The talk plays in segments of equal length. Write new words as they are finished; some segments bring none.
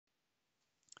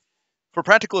For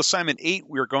practical assignment 8,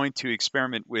 we're going to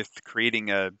experiment with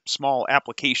creating a small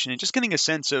application and just getting a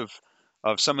sense of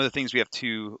some of the things we have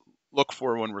to look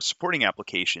for when we're supporting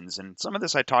applications. And some of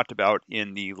this I talked about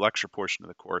in the lecture portion of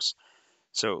the course.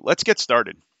 So let's get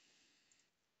started.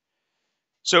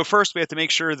 So first, we have to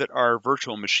make sure that our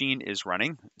virtual machine is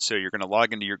running. So you're going to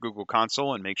log into your Google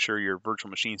console and make sure your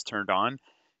virtual machine is turned on.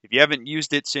 If you haven't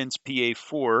used it since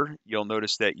PA4, you'll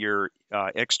notice that your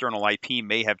external IP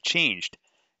may have changed.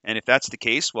 And if that's the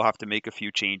case, we'll have to make a few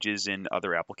changes in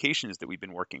other applications that we've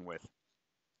been working with.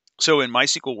 So in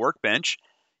MySQL Workbench,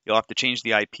 you'll have to change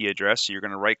the IP address. So you're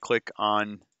going to right-click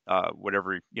on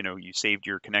whatever you saved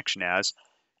your connection as.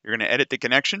 You're going to edit the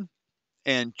connection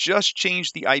and just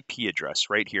change the IP address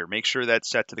right here. Make sure that's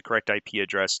set to the correct IP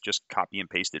address. Just copy and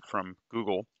paste it from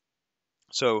Google.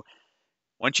 So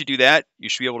once you do that, you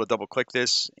should be able to double-click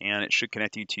this, and it should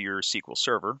connect you to your SQL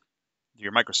server,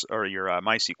 your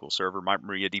MySQL server, my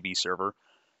MariaDB server.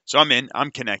 So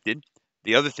I'm connected.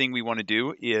 The other thing we want to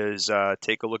do is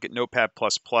take a look at Notepad++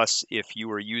 if you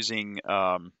are using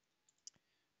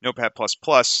Notepad++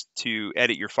 to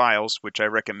edit your files, which I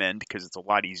recommend because it's a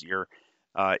lot easier.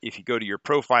 If you go to your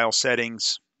profile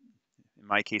settings, in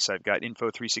my case, I've got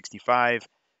Info365,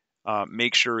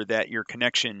 make sure that your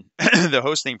connection, the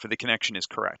host name for the connection is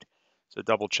correct. So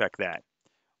double check that.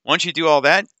 Once you do all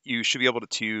that, you should be able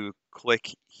to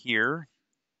click here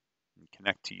and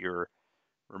connect to your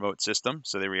remote system.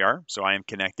 So there we are. So I am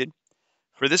connected.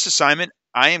 For this assignment,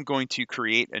 I am going to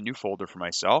create a new folder for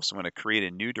myself. So I'm going to create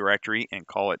a new directory and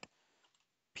call it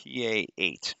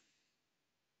PA8.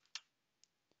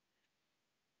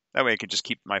 That way I can just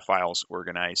keep my files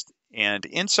organized. And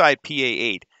inside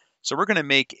PA8, so we're going to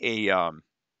make we're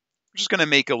just going to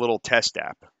make a little test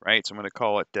app, right? So I'm going to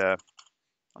call it,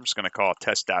 I'm just going to call it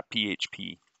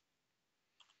test.php.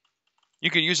 You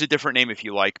can use a different name if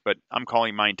you like, but I'm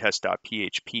calling mine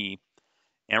test.php.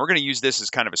 And we're going to use this as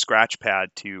kind of a scratch pad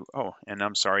to, oh, and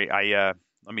I'm sorry, let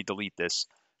me delete this.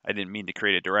 I didn't mean to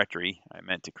create a directory. I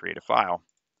meant to create a file.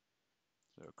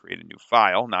 So create a new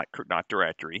file, not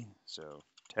directory. So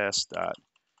test.php.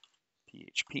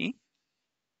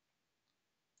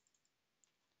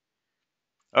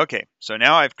 Okay, so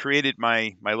now I've created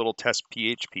my little test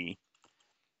PHP.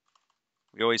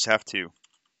 We always have to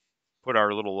put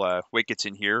our little wickets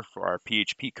in here for our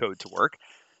PHP code to work.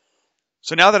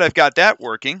 So now that I've got that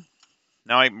working,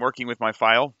 now I'm working with my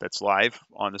file that's live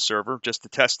on the server just to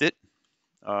test it.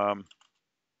 I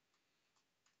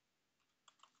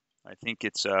think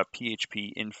it's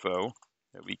PHP info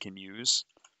that we can use.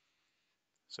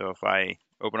 So if I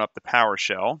open up the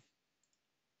PowerShell,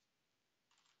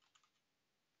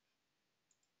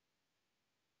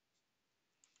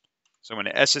 so I'm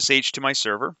going to SSH to my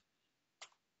server.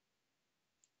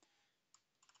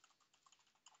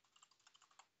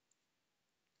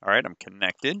 All right, I'm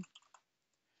connected.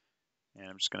 And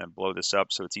I'm just going to blow this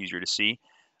up so it's easier to see.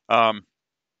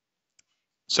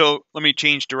 So let me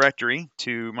change directory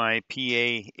to my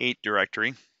PA8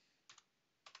 directory.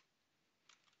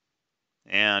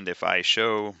 And if I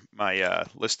show my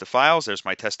list of files, there's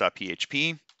my test.php.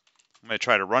 I'm going to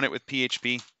try to run it with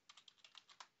PHP.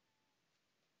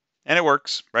 And it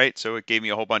works, right? So it gave me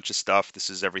a whole bunch of stuff.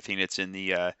 This is everything that's in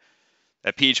the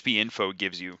that PHP info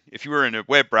gives you. If you were in a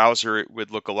web browser, it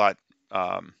would look a lot,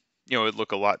 it'd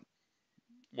look a lot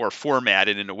more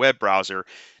formatted in a web browser.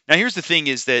 Now, here's the thing: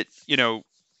 is that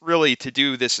really to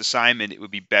do this assignment, it would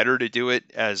be better to do it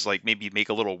as like maybe make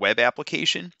a little web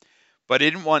application. But I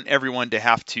didn't want everyone to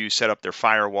have to set up their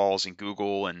firewalls in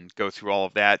Google and go through all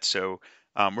of that. So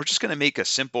we're just going to make a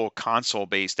simple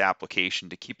console-based application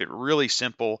to keep it really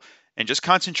simple and just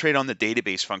concentrate on the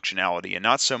database functionality and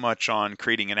not so much on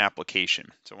creating an application.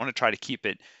 So I want to try to keep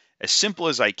it as simple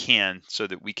as I can so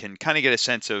that we can kind of get a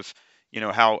sense of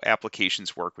how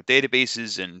applications work with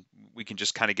databases, and we can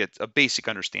just kind of get a basic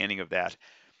understanding of that.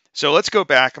 So let's go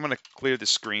back. I'm going to clear the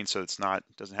screen so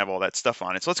doesn't have all that stuff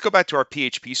on it. So let's go back to our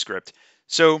PHP script.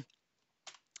 So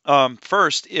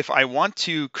first, if I want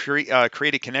to create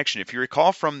a connection, if you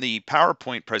recall from the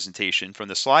PowerPoint presentation from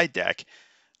the slide deck,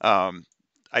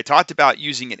 I talked about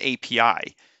using an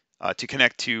API to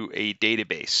connect to a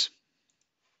database.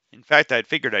 In fact, I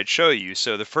figured I'd show you.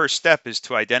 So the first step is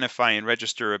to identify and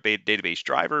register a database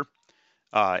driver,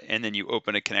 and then you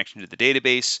open a connection to the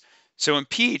database. So in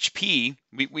PHP,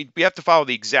 we have to follow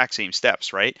the exact same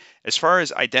steps, right? As far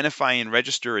as identify and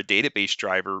register a database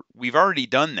driver, we've already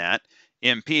done that.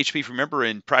 In PHP, if you remember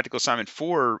in Practical Assignment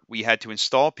 4, we had to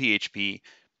install PHP,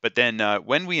 but then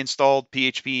when we installed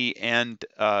PHP and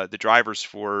the drivers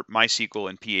for MySQL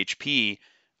and PHP,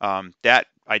 that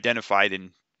identified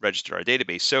and register our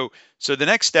database. So the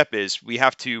next step is we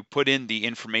have to put in the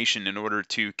information in order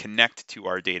to connect to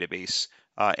our database,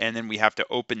 and then we have to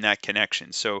open that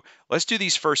connection. So let's do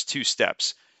these first two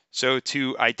steps. So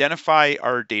to identify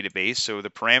our database, so the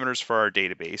parameters for our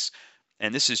database,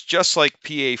 and this is just like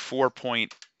PA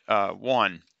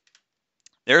 4.1.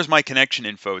 There's my connection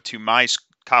info to my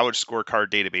college scorecard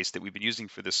database that we've been using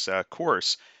for this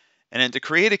course. And then to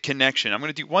create a connection, I'm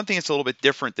going to do one thing that's a little bit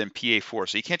different than PA4.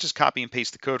 So you can't just copy and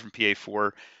paste the code from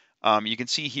PA4. You can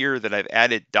see here that I've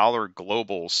added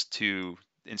 $globals to,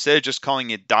 instead of just calling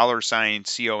it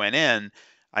 $CONN,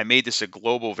 I made this a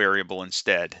global variable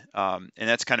instead. And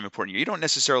that's kind of important. You don't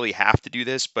necessarily have to do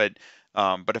this, but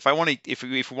if I want to, if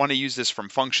we want to use this from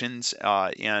functions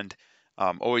and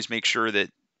always make sure that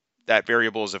that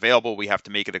variable is available, we have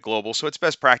to make it a global. So it's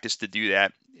best practice to do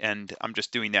that. And I'm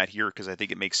just doing that here because I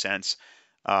think it makes sense.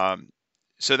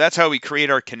 So that's how we create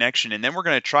our connection. And then we're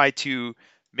going to try to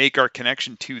make our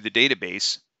connection to the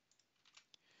database.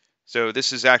 So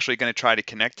this is actually going to try to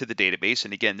connect to the database.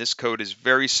 And again, this code is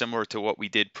very similar to what we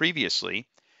did previously.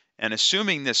 And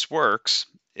assuming this works,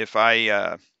 if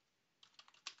I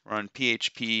run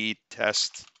php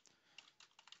test.php,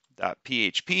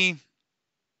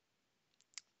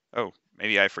 oh,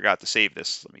 maybe I forgot to save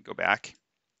this. Let me go back.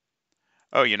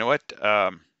 Oh, you know what?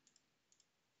 Yeah,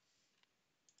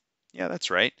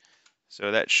 that's right.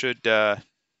 So that should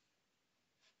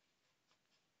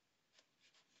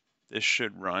this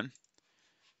should run.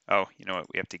 Oh, you know what?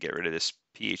 We have to get rid of this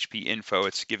PHP info.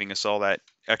 It's giving us all that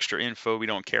extra info we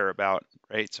don't care about,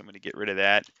 right? So I'm going to get rid of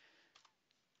that.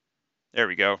 There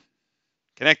we go.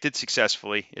 Connected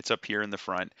successfully. It's up here in the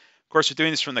front. Of course, we're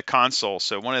doing this from the console.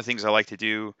 So one of the things I like to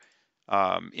do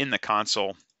in the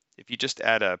console, if you just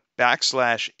add a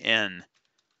 \n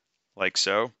like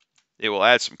so, it will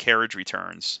add some carriage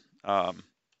returns.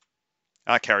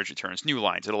 Not carriage returns, new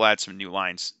lines. It'll add some new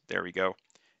lines. There we go.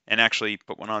 And actually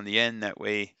put one on the end. That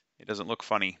way it doesn't look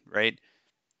funny, right?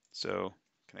 So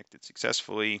connected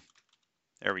successfully.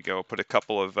 There we go. Put a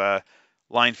couple of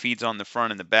line feeds on the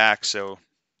front and the back. So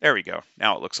there we go.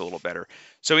 Now it looks a little better.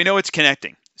 So we know it's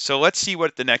connecting. So let's see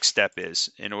what the next step is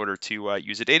in order to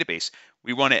use a database.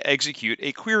 We want to execute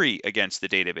a query against the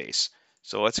database.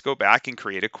 So let's go back and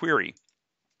create a query.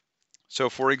 So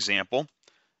for example,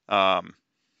 I'm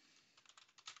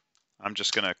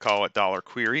just going to call it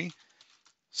 $query,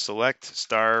 select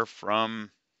star from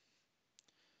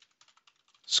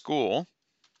school,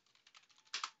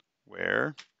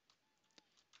 where,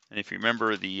 and if you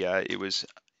remember the it was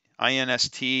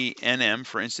INSTNM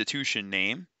for institution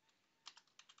name,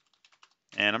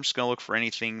 and I'm just going to look for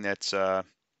anything that's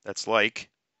like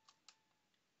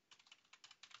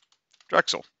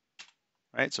Drexel,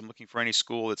 right? So I'm looking for any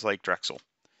school that's like Drexel.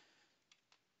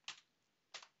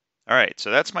 All right,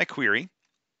 so that's my query.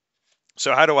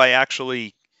 So how do I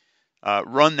actually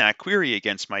run that query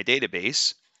against my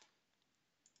database?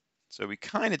 So we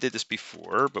kind of did this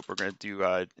before, but we're going to do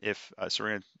so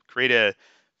we're going to create a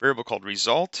variable called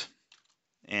result,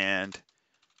 and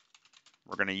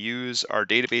we're going to use our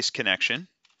database connection.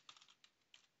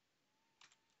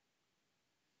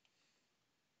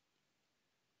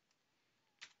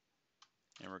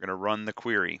 And we're going to run the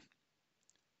query.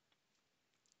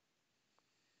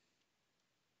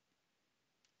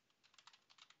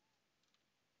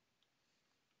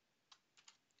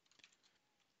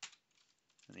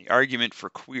 And the argument for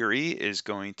query is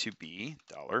going to be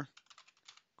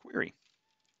 $query.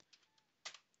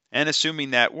 And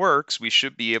assuming that works, we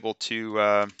should be able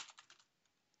to,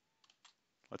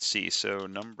 let's see, so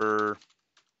number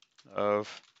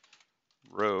of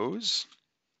rows.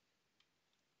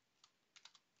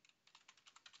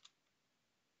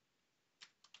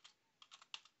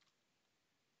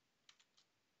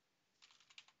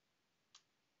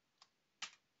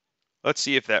 Let's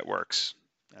see if that works.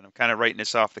 And I'm kind of writing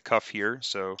this off the cuff here.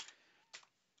 So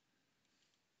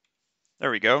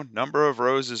there we go. Number of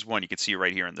rows is 1. You can see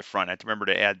right here in the front. I have to remember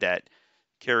to add that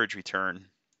carriage return.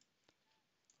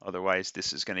 Otherwise,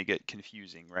 this is going to get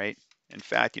confusing, right? In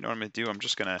fact, you know what I'm going to do? I'm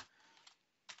just going to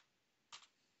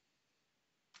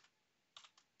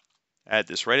add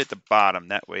this right at the bottom.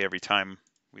 That way, every time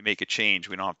we make a change,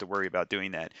 we don't have to worry about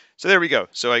doing that. So there we go.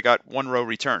 So I got 1 row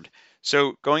returned.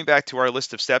 So going back to our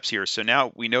list of steps here. So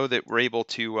now we know that we're able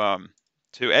to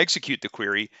execute the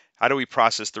query. How do we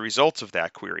process the results of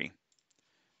that query?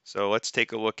 So let's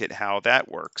take a look at how that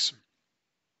works.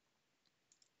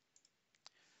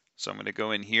 So I'm going to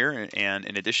go in here, and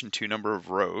in addition to number of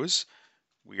rows,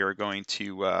 we are going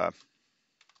to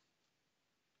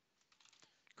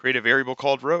create a variable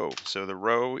called row. So the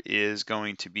row is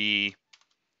going to be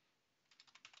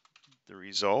the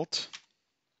result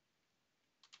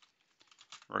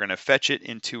We're going to fetch it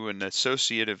into an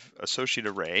associate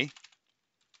array.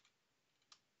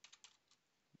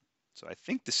 So I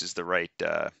think this is the right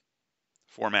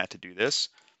format to do this.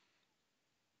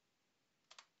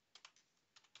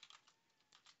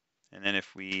 And then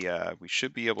if we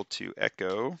should be able to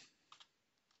echo.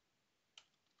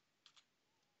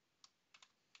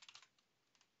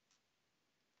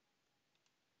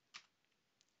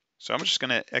 So I'm just going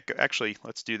to echo, actually,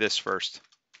 let's do this first.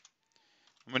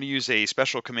 I'm going to use a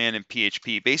special command in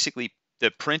PHP. Basically, the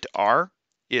print R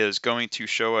is going to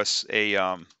show us a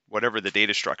whatever the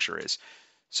data structure is.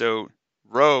 So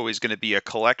row is going to be a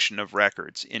collection of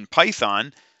records. In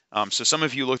Python, so some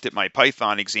of you looked at my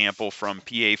Python example from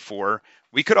PA4.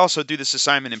 We could also do this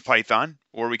assignment in Python,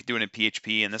 or we could do it in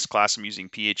PHP. In this class, I'm using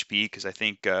PHP because I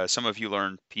think some of you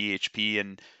learned PHP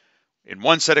in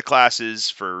one set of classes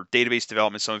for database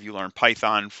development. Some of you learn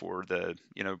Python for the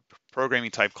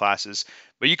programming type classes,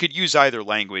 but you could use either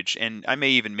language, and I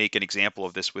may even make an example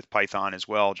of this with Python as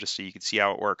well, just so you can see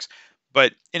how it works.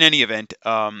 But in any event,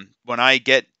 when I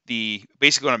get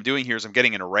basically what I'm doing here is I'm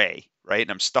getting an array, right,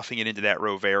 and I'm stuffing it into that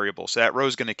row variable. So that row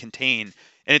is going to contain,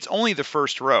 and it's only the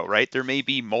first row, right? There may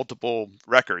be multiple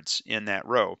records in that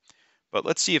row, but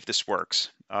let's see if this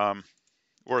works.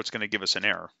 Or it's going to give us an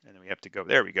error, and then we have to go.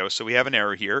 There we go. So we have an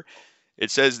error here.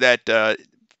 It says that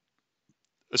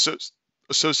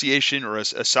association or a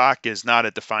sock is not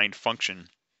a defined function.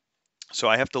 So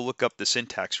I have to look up the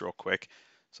syntax real quick.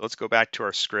 So let's go back to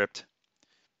our script.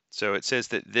 So it says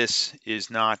that this is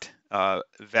not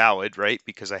valid, right?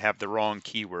 Because I have the wrong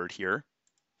keyword here.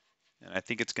 And I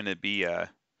think it's going to be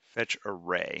fetch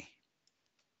array.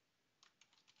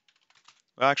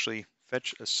 Well, actually,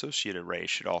 fetch associate array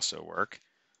should also work.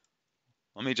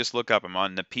 Let me just look up. I'm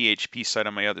on the PHP site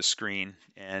on my other screen,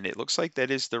 and it looks like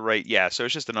that is the right. Yeah, so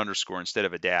it's just an underscore instead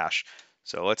of a dash.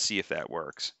 So let's see if that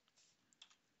works.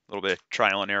 A little bit of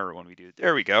trial and error when we do it.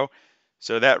 There we go.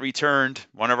 So that returned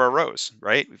one of our rows,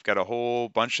 right? We've got a whole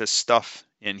bunch of stuff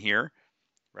in here,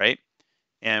 right?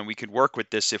 And we could work with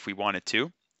this if we wanted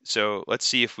to. So let's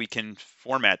see if we can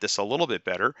format this a little bit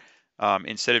better.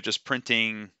 Instead of just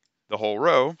printing the whole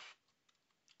row,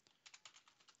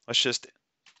 let's just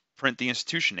print the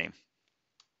institution name.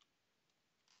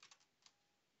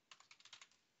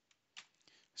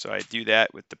 So I do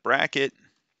that with the bracket,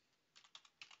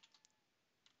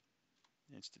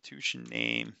 institution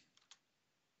name.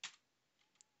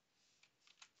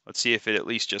 Let's see if it at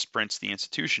least just prints the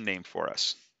institution name for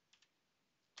us.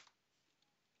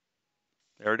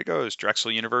 There it goes,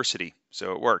 Drexel University.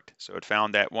 So it worked. So it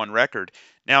found that one record.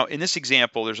 Now, in this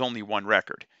example, there's only one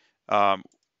record.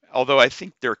 Although I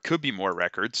think there could be more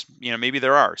records. Maybe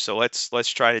there are. So let's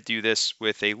try to do this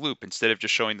with a loop. Instead of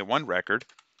just showing the one record,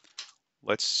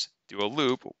 let's do a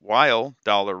loop while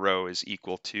 $row is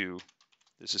equal to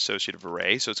this associative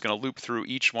array. So it's going to loop through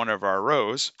each one of our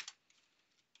rows.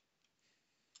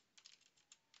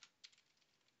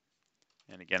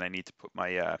 And again, I need to put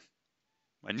my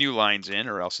my new lines in,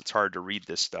 or else it's hard to read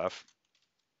this stuff.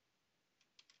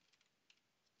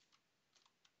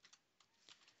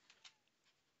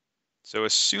 So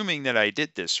assuming that I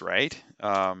did this right,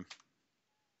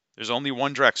 there's only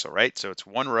one Drexel, right? So it's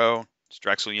one row, it's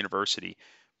Drexel University.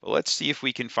 But let's see if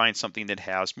we can find something that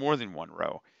has more than one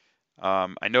row.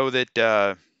 I know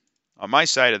that on my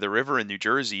side of the river in New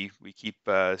Jersey, we keep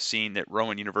seeing that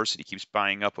Rowan University keeps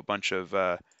buying up a bunch of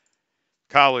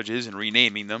colleges and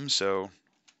renaming them. So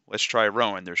let's try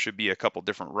Rowan. There should be a couple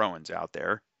different Rowans out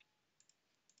there.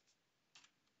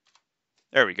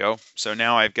 There we go. So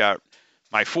now I've got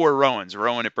my 4 Rowans.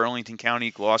 Rowan at Burlington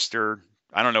County, Gloucester.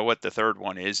 I don't know what the third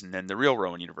one is, and then the real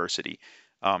Rowan University.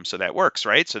 So that works,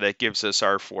 right? So that gives us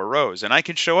our 4 rows. And I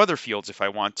can show other fields if I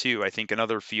want to. I think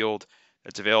another field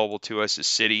that's available to us is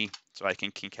city. So I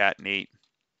can concatenate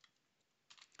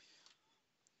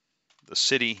the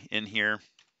city in here.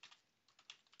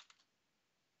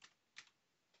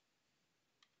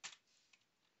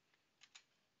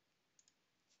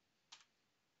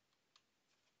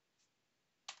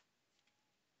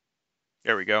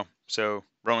 There we go. So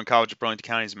Rowan College of Burlington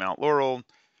County is in Mount Laurel.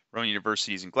 Rowan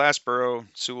University is in Glassboro,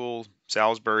 Sewell,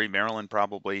 Salisbury, Maryland,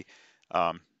 probably.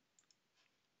 So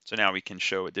now we can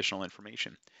show additional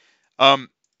information. Now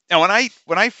when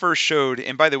I first showed,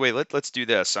 and by the way, let's do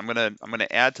this. I'm gonna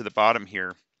add to the bottom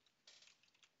here.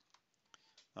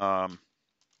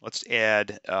 Let's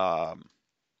add.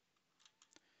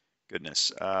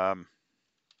 Goodness.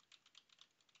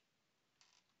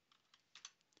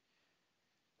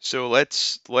 So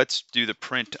let's do the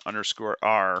print underscore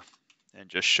R and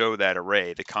just show that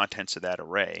array, the contents of that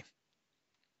array.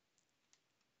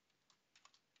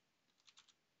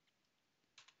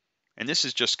 and this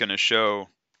is just going to show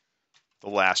the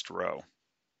last row.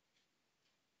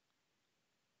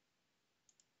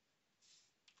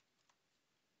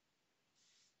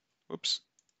 Whoops.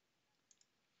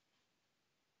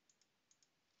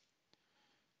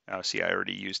 Oh, see, I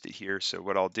already used it here. So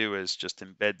what I'll do is just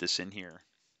embed this in here.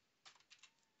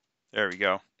 There we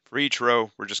go. For each row,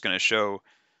 we're just going to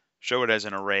show it as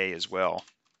an array as well,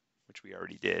 which we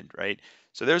already did, right?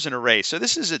 So there's an array. So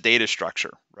this is a data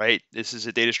structure, right? This is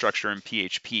a data structure in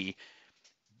PHP.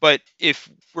 But if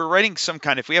we're writing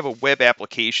if we have a web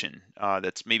application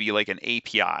that's maybe like an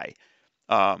API,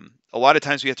 a lot of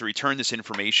times we have to return this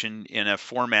information in a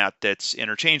format that's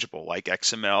interchangeable, like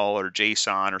XML or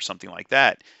JSON or something like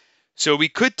that. So we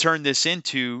could turn this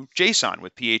into JSON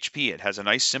with PHP. It has a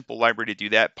nice simple library to do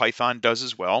that. Python does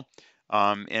as well,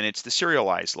 and it's the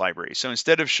serialized library. So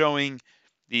instead of showing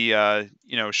the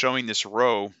showing this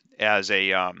row as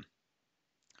a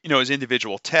as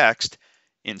individual text,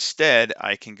 instead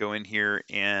I can go in here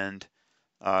and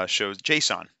show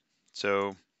JSON.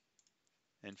 So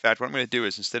in fact, what I'm going to do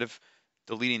is instead of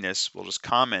deleting this, we'll just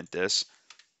comment this,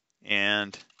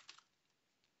 and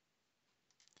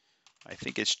I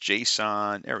think it's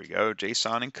JSON. There we go,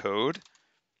 JSON encode.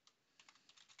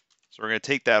 So we're going to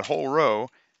take that whole row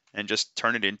and just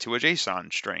turn it into a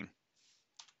JSON string.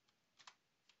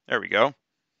 There we go.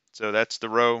 So that's the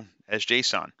row as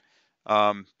JSON.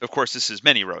 Of course, this is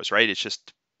many rows, right? It's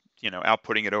just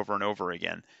outputting it over and over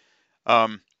again.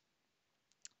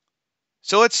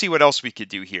 So let's see what else we could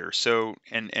do here. So,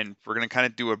 and we're going to kind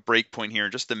of do a breakpoint here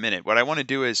in just a minute. What I want to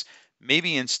do is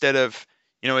maybe instead of,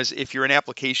 as if you're an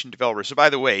application developer. So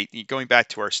by the way, going back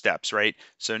to our steps, right?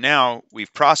 So now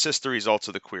we've processed the results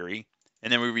of the query,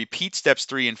 and then we repeat steps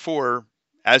 3 and 4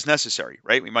 as necessary,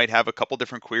 right? We might have a couple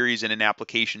different queries in an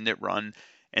application that run,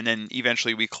 and then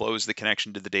eventually we close the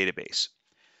connection to the database.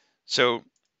 So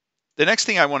the next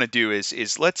thing I want to do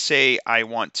is let's say I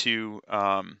want to,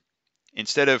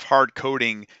 instead of hard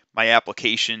coding my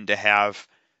application to have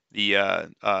the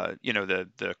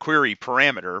the query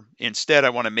parameter, instead I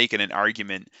want to make it an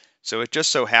argument. So it just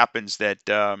so happens that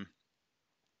let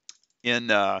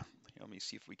me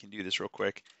see if we can do this real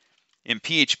quick. In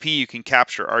PHP, you can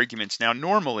capture arguments. Now,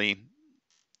 normally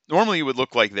it would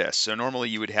look like this. So normally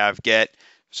you would have get.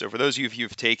 So for those of you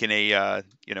who've taken a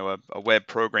web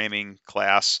programming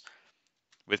class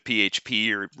with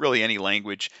PHP or really any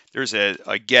language, there's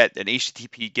a get, an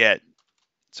HTTP get.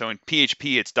 So in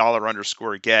PHP, it's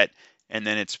 $_get, and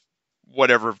then it's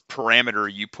whatever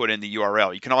parameter you put in the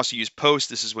URL. You can also use post.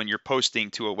 This is when you're posting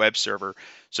to a web server.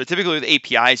 So typically with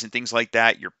APIs and things like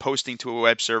that, you're posting to a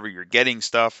web server, you're getting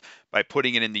stuff by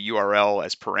putting it in the URL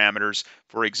as parameters.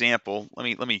 For example,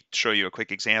 let me show you a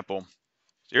quick example.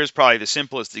 Here's probably the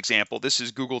simplest example. This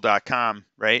is google.com,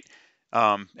 right?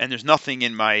 And there's nothing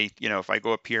in my, if I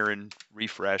go up here and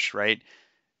refresh, right?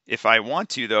 If I want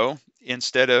to, though,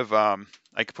 instead of,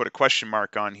 I could put a question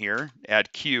mark on here,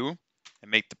 add Q, and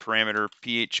make the parameter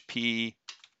PHP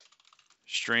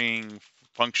string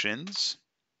functions,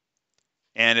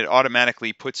 and it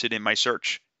automatically puts it in my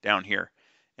search down here.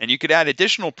 And you could add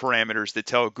additional parameters that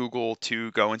tell Google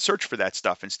to go and search for that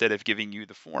stuff instead of giving you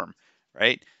the form,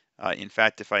 right? In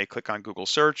fact, if I click on Google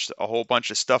search, a whole bunch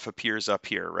of stuff appears up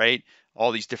here, right?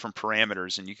 All these different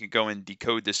parameters, and you can go and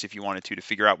decode this if you wanted to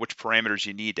figure out which parameters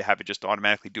you need to have it just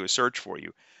automatically do a search for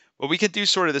you. Well, we could do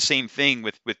sort of the same thing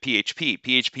with PHP.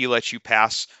 PHP lets you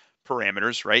pass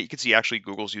parameters, right? You can see actually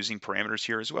Google's using parameters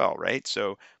here as well, right?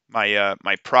 So my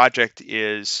my project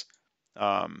is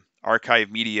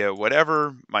archive media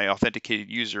whatever, my authenticated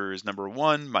user is number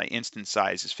 1, my instance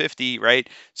size is 50, right?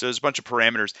 So there's a bunch of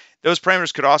parameters. Those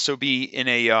parameters could also be in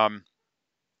a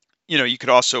you could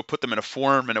also put them in a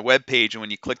form in a web page, and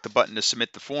when you click the button to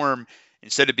submit the form,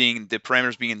 instead of being the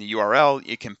parameters being in the URL,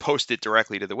 it can post it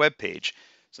directly to the web page.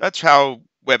 So that's how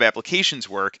web applications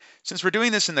work. Since we're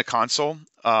doing this in the console,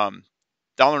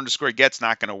 $_get's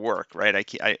not going to work, right?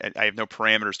 I have no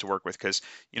parameters to work with because,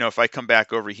 if I come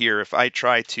back over here, if I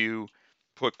try to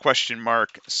put question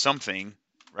mark something,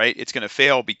 right, it's going to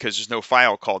fail because there's no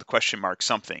file called question mark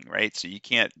something, right? So you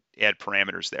can't add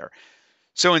parameters there.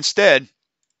 So instead,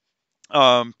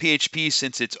 PHP,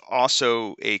 since it's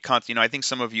also a I think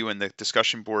some of you in the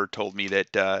discussion board told me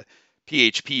that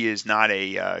PHP is not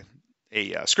a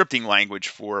scripting language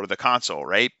for the console,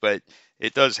 right? But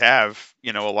it does have,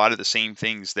 a lot of the same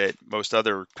things that most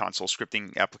other console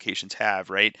scripting applications have,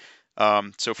 right?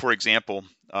 So for example,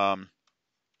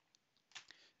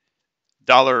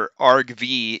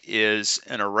 $argv is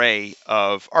an array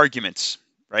of arguments,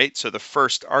 right? So the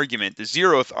first argument, the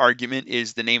 0th argument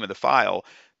is the name of the file,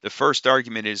 the first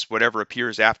argument is whatever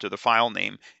appears after the file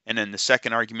name, and then the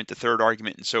second argument, the third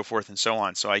argument, and so forth and so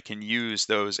on. So I can use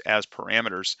those as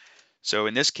parameters. So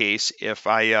in this case, if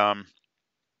I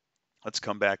let's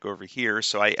come back over here.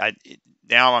 So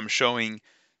now I'm showing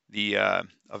the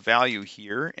a value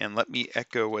here, and let me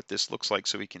echo what this looks like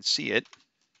so we can see it.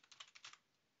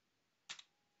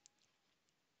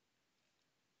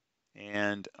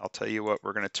 And I'll tell you what,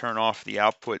 we're going to turn off the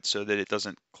output so that it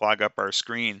doesn't clog up our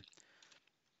screen.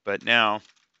 But now,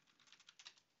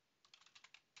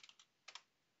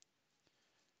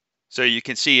 so you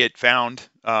can see it found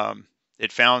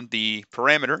the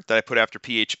parameter that I put after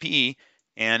PHP,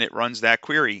 and it runs that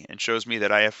query and shows me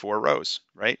that I have 4 rows,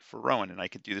 right, for Rowan. And I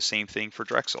could do the same thing for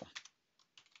Drexel,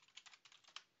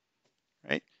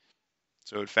 right?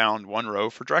 So it found 1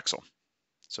 row for Drexel.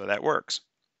 So that works.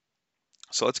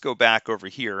 So let's go back over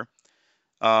here.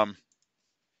 I'm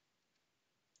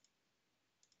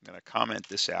going to comment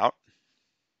this out.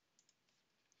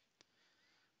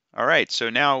 All right, so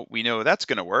now we know that's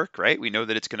going to work, right? We know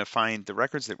that it's going to find the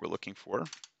records that we're looking for.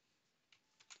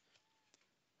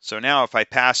 So now if I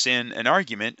pass in an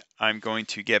argument, I'm going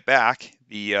to get back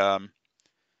the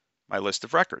my list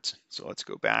of records. So let's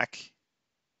go back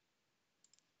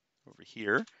over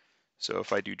here. So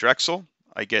if I do Drexel,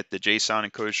 I get the JSON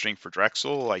encoded string for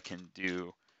Drexel. I can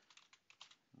do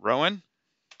Rowan,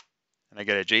 and I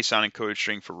get a JSON encoded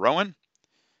string for Rowan.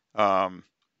 You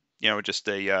know, just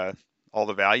all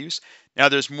the values. Now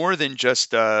there's more than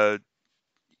just you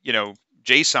know,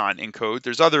 JSON encode.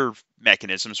 There's other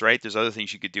mechanisms, right? There's other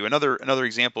things you could do. Another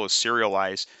example is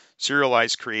serialize.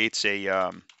 Serialize creates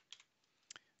a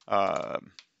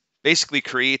basically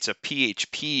creates a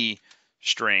PHP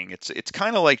string. It's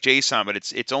kind of like JSON, but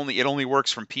it only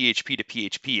works from PHP to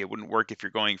PHP. It wouldn't work if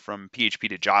you're going from PHP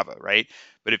to Java, right?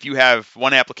 But if you have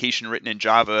one application written in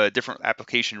Java, a different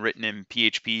application written in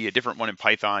PHP, a different one in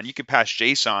Python, you can pass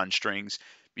JSON strings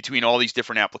between all these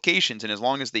different applications, and as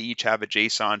long as they each have a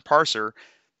JSON parser,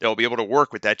 they'll be able to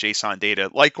work with that JSON data.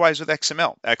 Likewise with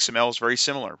XML. XML is very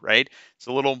similar, right? It's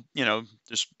a little, you know,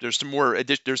 there's some more,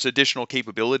 there's additional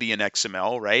capability in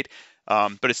XML, right?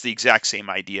 But it's the exact same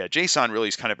idea. JSON really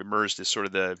is kind of emerged as sort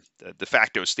of the de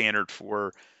facto standard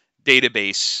for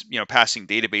database, you know, passing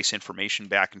database information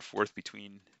back and forth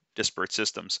between disparate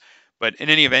systems. But in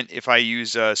any event, if I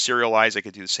use serialize, I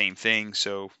could do the same thing.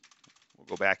 So we'll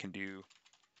go back and do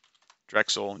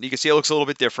Drexel, and you can see it looks a little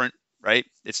bit different, right?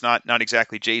 It's not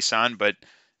exactly JSON, but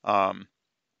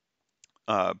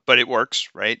it works,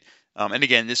 right? And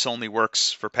again, this only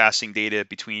works for passing data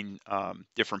between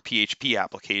different PHP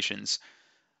applications.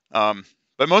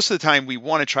 But most of the time, we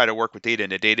want to try to work with data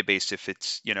in a database if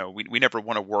it's, you know, we never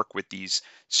want to work with these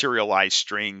serialized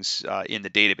strings in the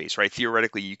database, right?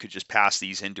 Theoretically, you could just pass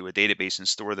these into a database and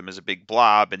store them as a big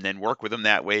blob and then work with them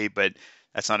that way, but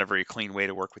that's not a very clean way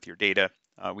to work with your data.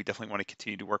 We definitely want to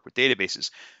continue to work with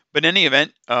databases. But in any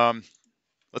event,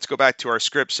 let's go back to our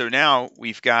script. So now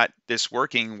we've got this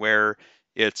working where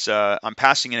it's I'm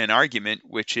passing in an argument,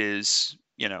 which is,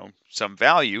 you know, some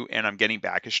value, and I'm getting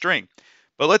back a string.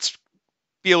 But let's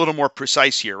be a little more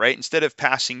precise here, right? Instead of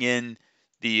passing in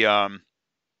the an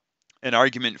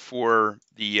argument for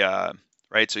the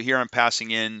right, so here I'm passing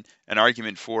in an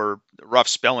argument for the rough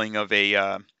spelling of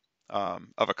a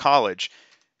college.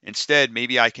 Instead,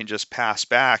 maybe I can just pass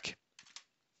back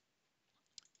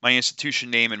my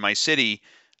institution name and my city,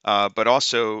 but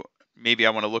also maybe I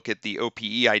want to look at the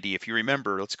OPE ID. If you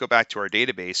remember, let's go back to our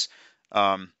database.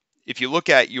 If you look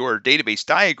at your database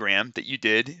diagram that you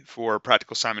did for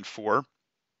Practical Assignment 4,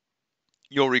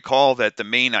 you'll recall that the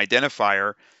main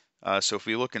identifier, so if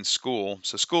we look in school,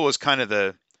 so school is kind of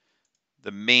the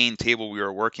main table we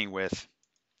were working with.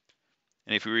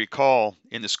 And if you recall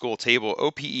in the school table,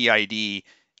 OPE ID,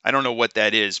 I don't know what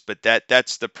that is, but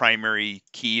that's the primary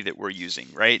key that we're using,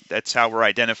 right? That's how we're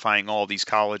identifying all these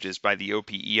colleges, by the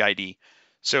OPE ID.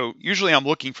 So usually I'm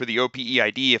looking for the OPE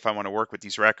ID if I want to work with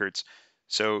these records.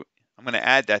 So I'm going to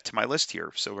add that to my list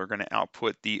here. So we're going to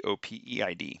output the OPE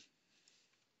ID.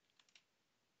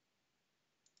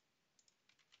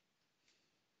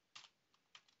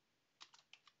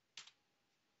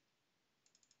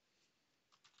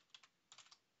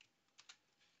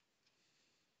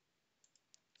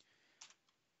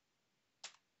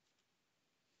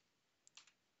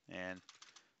 And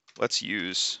let's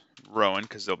use Rowan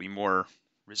because there'll be more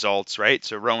results, right?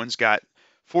 So Rowan's got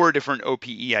 4 different OPE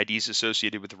IDs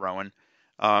associated with Rowan.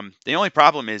 The only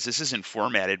problem is this isn't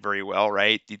formatted very well,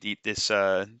 right? This,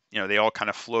 you know, they all kind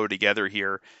of flow together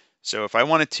here. So if I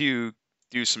wanted to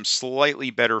do some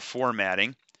slightly better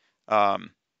formatting, now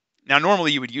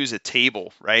normally you would use a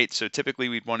table, right? So typically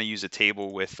we'd want to use a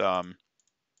table with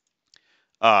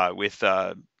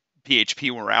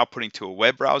PHP when we're outputting to a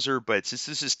web browser, but since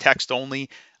this is text only,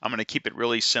 I'm going to keep it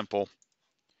really simple.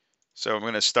 So I'm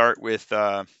going to start with,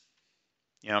 I'm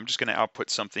just going to output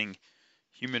something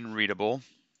human readable.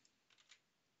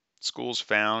 Schools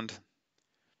found.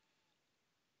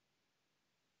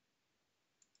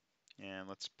 And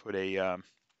let's put a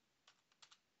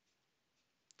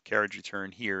carriage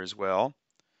return here as well.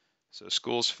 So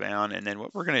schools found, and then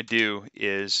what we're going to do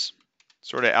is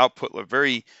sort of output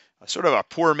sort of a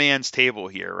poor man's table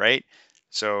here, right?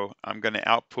 So I'm going to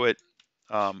output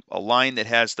a line that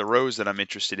has the rows that I'm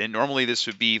interested in. Normally this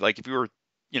would be like if we were,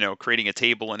 creating a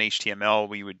table in HTML,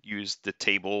 we would use the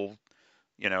table,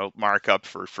 markup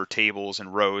for tables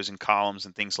and rows and columns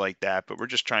and things like that. But we're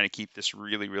just trying to keep this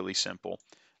really, really simple.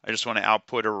 I just want to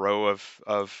output a row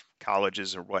of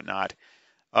colleges or whatnot.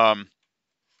 Oh,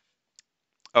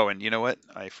 and you know what?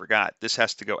 I forgot. This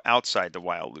has to go outside the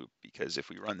while loop, because if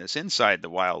we run this inside the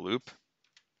while loop,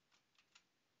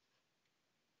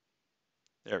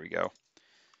 there we go.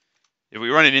 If we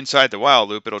run it inside the while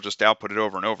loop, it'll just output it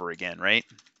over and over again, right?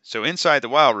 So inside the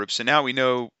while loop, so now we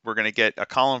know we're going to get a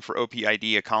column for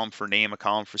OPID, a column for name, a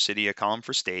column for city, a column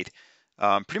for state.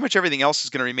 Pretty much everything else is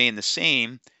going to remain the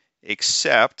same,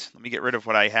 except, let me get rid of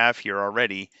what I have here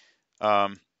already.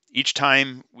 Each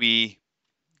time we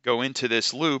go into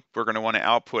this loop, we're going to want to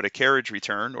output a carriage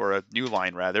return, or a new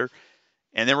line rather,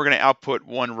 and then we're going to output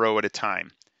one row at a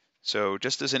time. So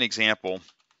just as an example,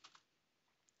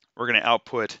 we're going to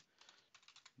output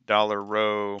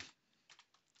 $row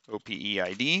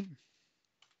OPEID,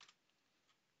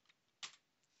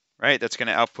 right? That's going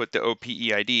to output the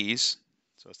OPEIDs.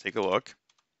 So let's take a look.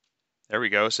 There we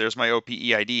go. So there's my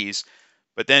OPEIDs.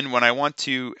 But then when I want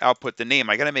to output the name,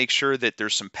 I got to make sure that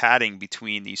there's some padding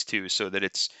between these two so that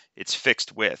it's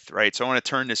fixed width, right? So I want to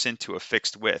turn this into a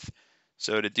fixed width.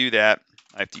 So to do that,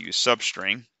 I have to use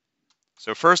substring.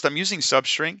 So first I'm using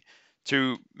substring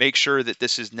to make sure that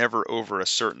this is never over a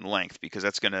certain length, because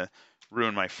that's going to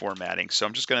ruin my formatting. So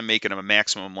I'm just going to make it a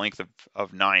maximum length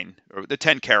of 9, or the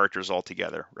 10 characters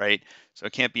altogether, right? So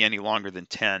it can't be any longer than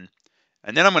 10.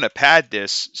 And then I'm going to pad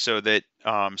this so that,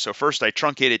 so first I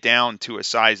truncate it down to a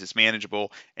size that's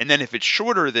manageable. And then if it's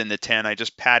shorter than the 10, I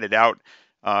just pad it out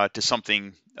to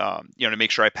something, to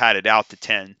make sure I pad it out to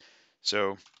 10.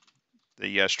 So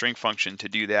the string function to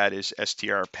do that is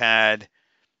strpad.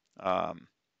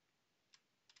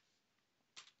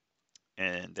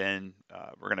 And then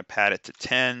we're going to pad it to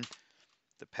 10.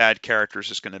 The pad character is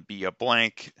just going to be a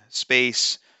blank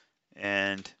space.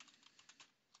 And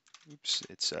oops,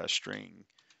 it's a string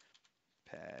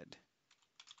pad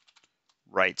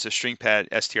right. So string pad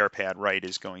strpad right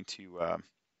is going to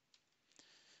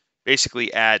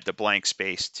basically add the blank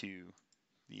space to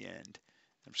the end.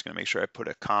 I'm just going to make sure I put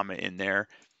a comma in there.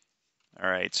 All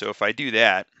right, so if I do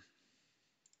that,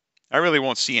 I really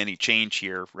won't see any change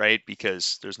here, right?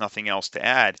 Because there's nothing else to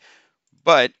add.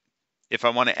 But if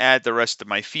I want to add the rest of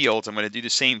my fields, I'm going to do the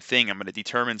same thing. I'm going to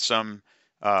determine some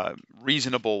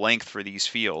reasonable length for these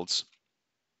fields.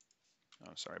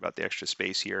 Oh, sorry about the extra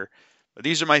space here. But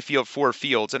these are my 4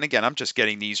 fields. And again, I'm just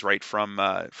getting these right from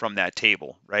that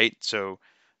table, right? So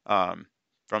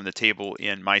from the table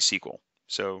in MySQL.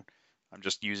 So I'm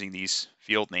just using these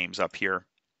field names up here.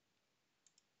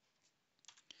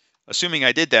 Assuming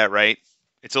I did that right,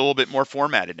 it's a little bit more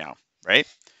formatted now, right?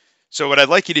 So what I'd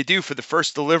like you to do for the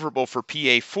first deliverable for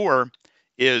PA4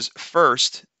 is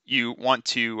first you want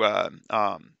to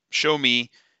show me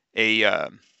a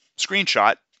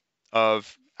screenshot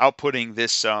of outputting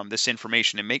this this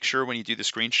information, and make sure when you do the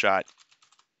screenshot,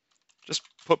 just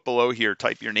put below here,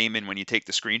 type your name in when you take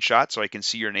the screenshot so I can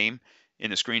see your name in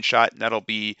the screenshot, and that'll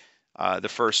be the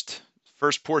first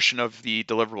portion of the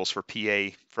deliverables for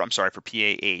for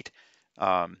PA8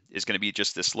 is going to be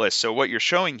just this list. So what you're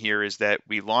showing here is that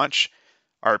we launch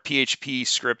our PHP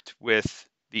script with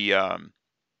the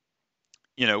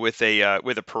with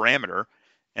a parameter,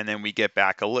 and then we get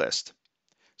back a list.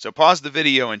 So pause the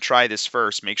video and try this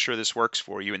first, make sure this works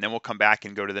for you, and then we'll come back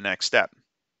and go to the next step.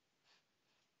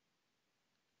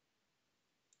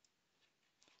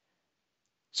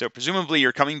 So presumably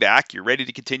you're coming back, you're ready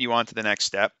to continue on to the next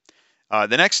step.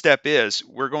 The next step is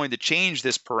we're going to change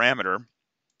this parameter.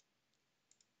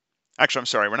 Actually, I'm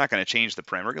sorry, we're not going to change the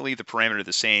parameter. We're going to leave the parameter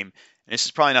the same. And this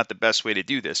is probably not the best way to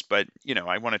do this, but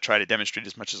I want to try to demonstrate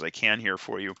as much as I can here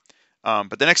for you.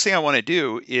 But the next thing I want to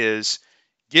do is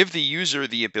give the user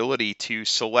the ability to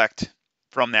select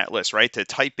from that list, right? To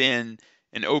type in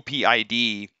an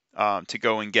OPID to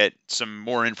go and get some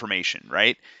more information,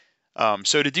 right?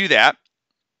 So to do that,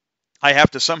 I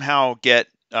have to somehow get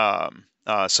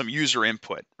some user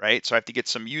input, right? So I have to get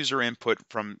some user input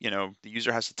from, the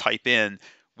user has to type in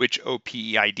which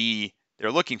OPEID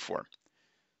they're looking for.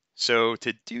 So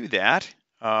to do that,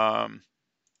 we're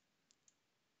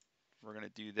going to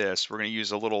do this. We're going to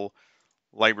use a little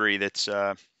library that's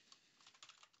in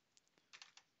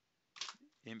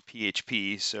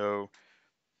PHP. So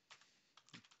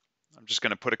I'm just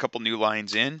going to put a couple new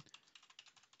lines in.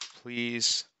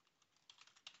 Please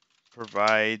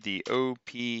provide the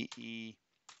OPEID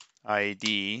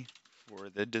for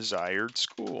the desired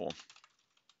school.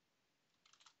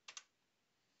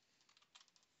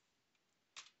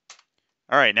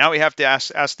 All right, now we have to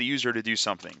ask the user to do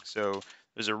something. So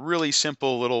there's a really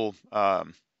simple little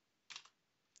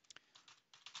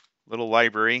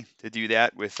library to do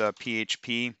that with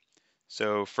PHP.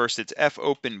 So first it's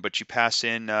fopen, but you pass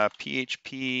in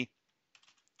PHP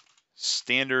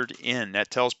standard in. That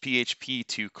tells PHP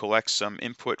to collect some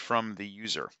input from the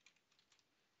user.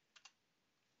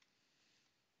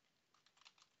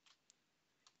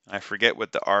 I forget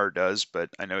what the R does, but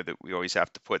I know that we always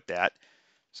have to put that.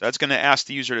 So that's going to ask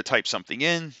the user to type something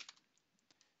in.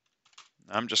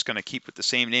 I'm just going to keep with the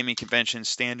same naming convention,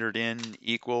 standard in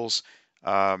equals.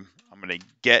 I'm going to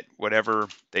get whatever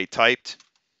they typed,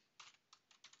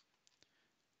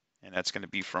 and that's going to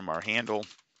be from our handle.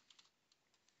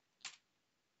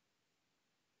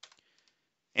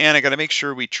 And I got to make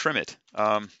sure we trim it.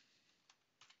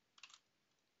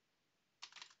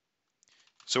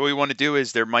 So what we want to do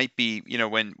is there might be,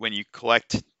 when you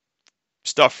collect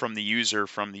stuff from the user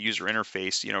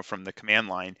interface, from the command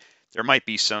line, there might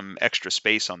be some extra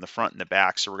space on the front and the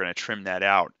back, so we're going to trim that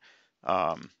out.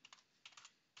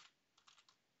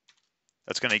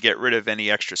 That's going to get rid of any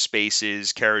extra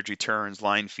spaces, carriage returns,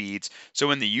 line feeds. So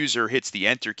when the user hits the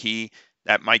enter key,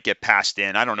 that might get passed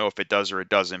in. I don't know if it does or it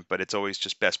doesn't, but it's always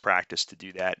just best practice to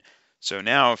do that. So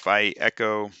now if I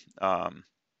echo,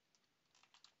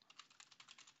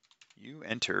 you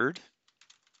entered,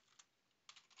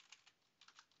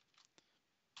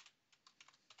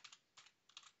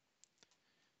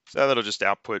 so that'll just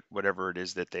output whatever it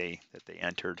is that they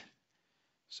entered.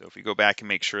 So if we go back and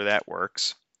make sure that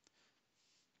works,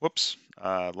 whoops,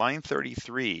 line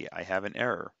 33, I have an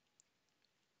error.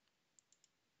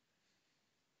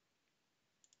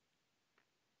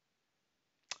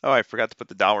 Oh, I forgot to put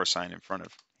the $sign in front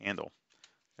of handle.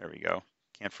 There we go.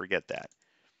 Can't forget that.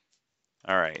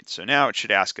 All right, so now it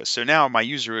should ask us. So now my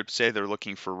user would say they're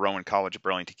looking for Rowan College of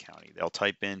Burlington County. They'll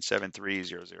type in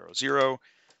 73000,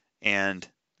 and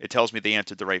it tells me they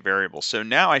entered the right variable. So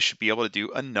now I should be able to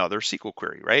do another SQL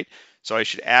query, right? So I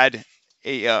should add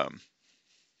a,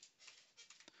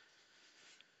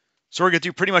 so we're gonna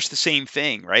do pretty much the same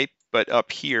thing, right? But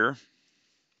up here,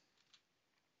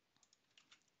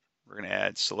 we're gonna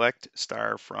add select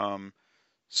star from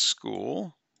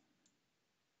school,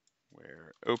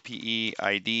 where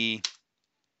OPEID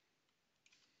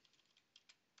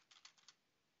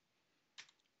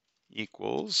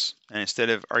equals, and instead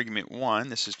of argument 1,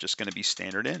 this is just going to be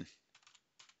standard in.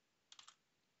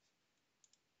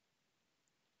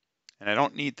 And I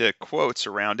don't need the quotes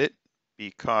around it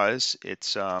because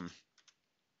it's, we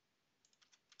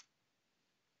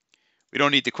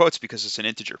don't need the quotes because it's an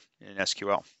integer in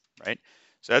SQL, right?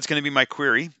 So that's going to be my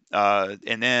query.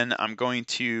 And then I'm going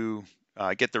to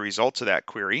get the results of that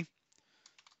query.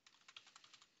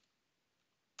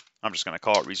 I'm just going to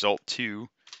call it result2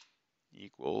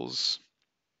 equals.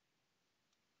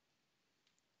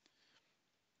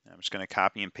 I'm just going to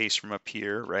copy and paste from up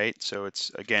here, right? So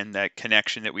it's, again, that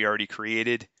connection that we already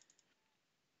created.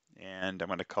 And I'm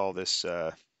going to call this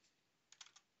we'll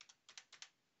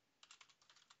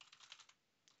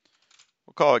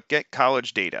call it get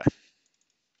college data.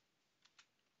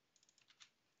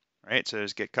 Right, so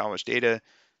there's get college data.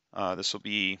 This will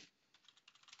be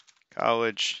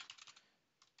college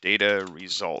data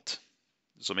result.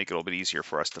 This will make it a little bit easier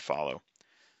for us to follow.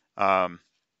 I'm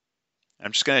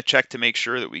just going to check to make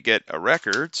sure that we get a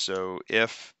record. So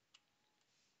if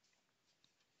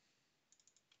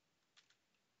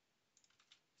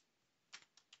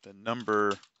the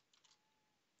number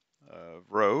of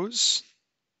rows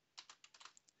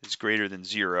is greater than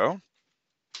 0,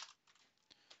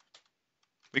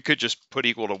 we could just put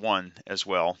equal to 1 as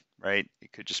well, right?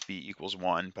 It could just be equals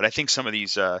 1, but I think some of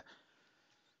these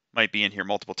might be in here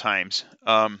multiple times.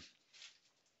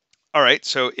 All right,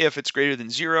 so if it's greater than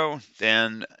 0,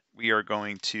 then we are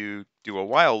going to do a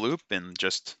while loop and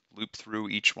just loop through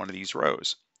each one of these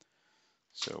rows.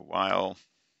 So while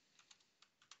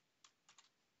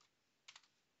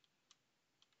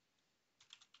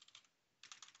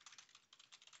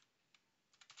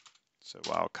So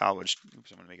while college,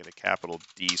 oops, I'm going to make it a capital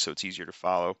D so it's easier to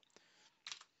follow.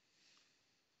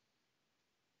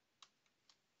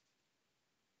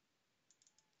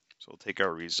 So we'll take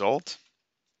our result,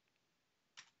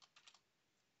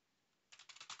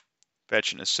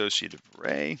 fetch an associative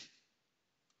array.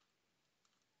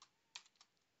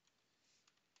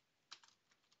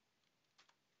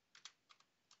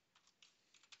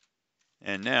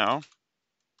 And now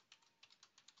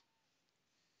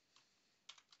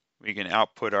we can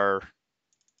output our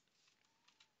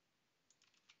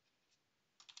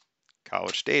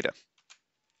college data.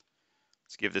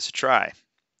 Let's give this a try.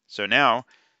 So now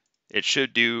it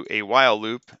should do a while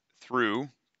loop through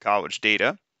college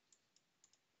data.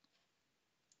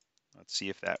 Let's see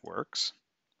if that works.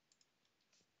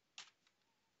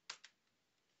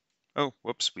 Oh,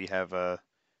 whoops, we have a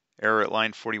error at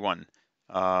line 41.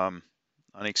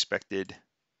 Unexpected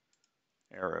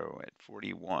arrow at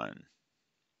 41.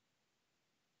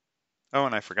 Oh,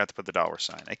 and I forgot to put the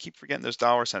 $sign. I keep forgetting those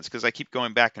 $signs because I keep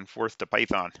going back and forth to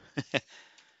Python. All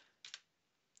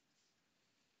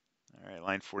right,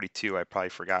 line 42, I probably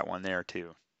forgot one there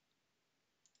too.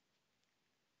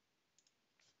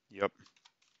 Yep.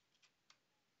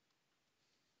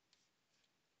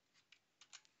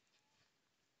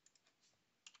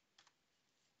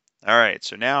 All right,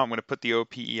 so now I'm going to put the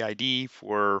OPE ID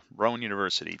for Rowan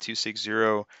University,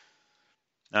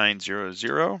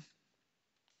 260900,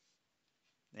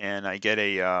 and I get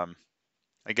an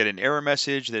error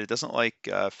message that it doesn't like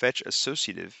fetch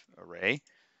associative array.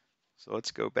 So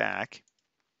let's go back.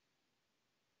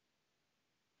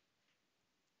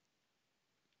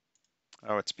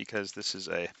 Oh, it's because this is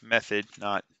a method,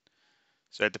 not.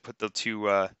 So I had to put the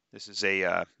two. This is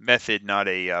a method, not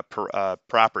a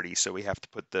property. So we have to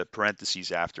put the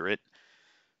parentheses after it.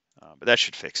 But that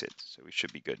should fix it. So we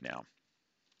should be good now.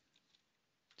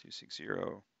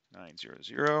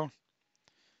 260900.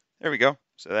 There we go.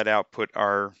 So that output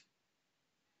our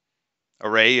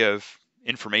array of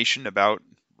information about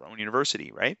Rowan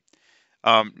University, right?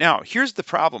 Now, here's the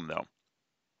problem, though.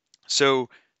 So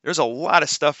there's a lot of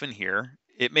stuff in here.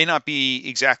 It may not be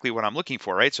exactly what I'm looking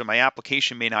for, right? So my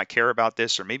application may not care about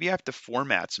this, or maybe I have to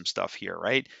format some stuff here,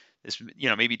 right? This,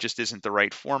 maybe just isn't the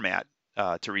right format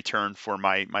to return for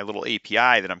my little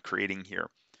API that I'm creating here.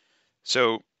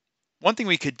 So one thing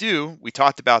we could do, we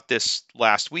talked about this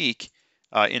last week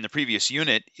in the previous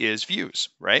unit, is views,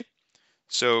 right?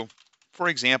 So for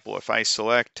example, if I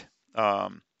select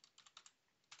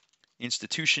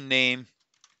institution name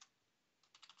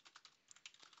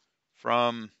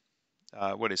from,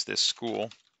 what is this, school,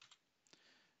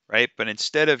 right? But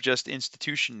instead of just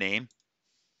institution name,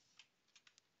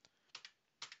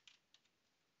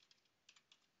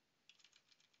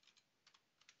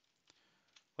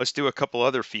 let's do a couple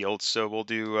other fields. So we'll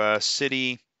do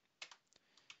city,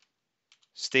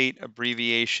 state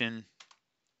abbreviation,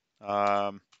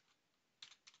 the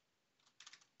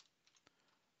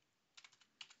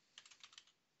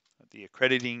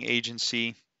accrediting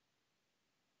agency.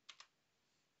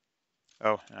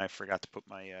 Oh, and I forgot to put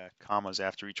my commas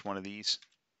after each one of these.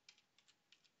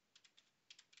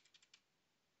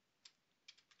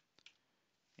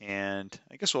 And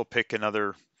I guess we'll pick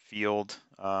another field.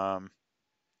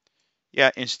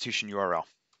 Yeah, institution URL.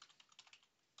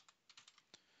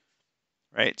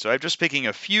 Right, so I'm just picking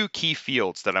a few key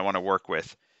fields that I want to work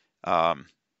with. And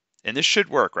this should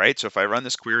work, right? So if I run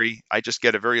this query, I just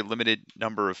get a very limited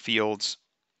number of fields.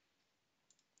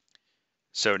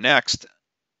 So next,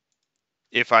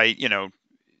 if I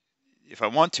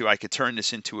want to, I could turn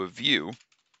this into a view.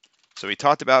 So we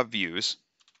talked about views.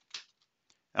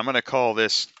 I'm going to call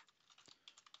this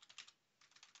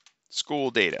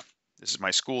school data. This is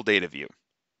my school data view.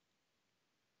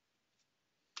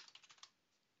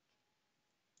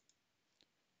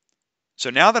 So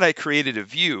now that I created a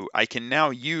view, I can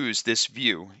now use this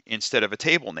view instead of a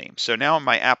table name. So now in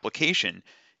my application,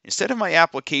 instead of my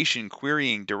application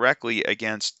querying directly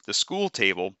against the school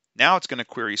table, now it's going to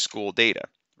query school data,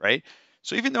 right?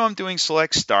 So even though I'm doing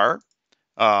select star,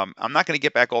 I'm not going to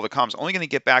get back all the columns. I'm only going to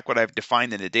get back what I've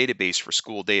defined in the database for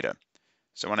school data.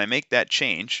 So when I make that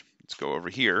change, let's go over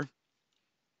here.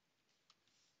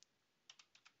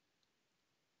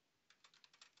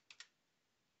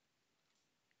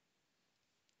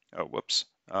 Oh, whoops.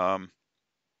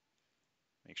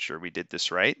 Make sure we did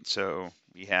this right. So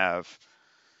we have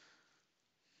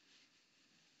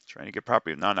trying to get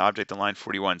property of non-object on line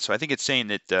 41. So I think it's saying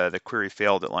that the query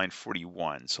failed at line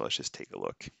 41. So let's just take a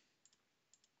look.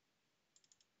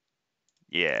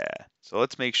 Yeah. So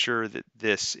let's make sure that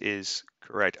this is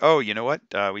correct. Oh, you know what?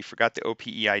 We forgot the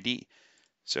OPE ID.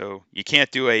 So you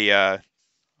can't do a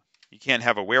You can't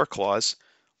have a where clause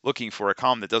looking for a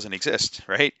column that doesn't exist,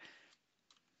 right?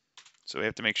 So we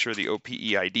have to make sure the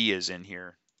OPEID is in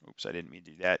here. Oops, I didn't mean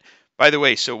to do that. By the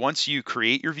way, so once you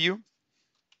create your view,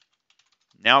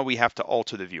 now we have to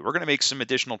alter the view. We're going to make some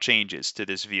additional changes to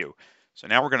this view. So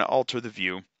now we're going to alter the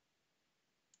view.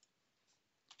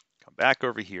 Come back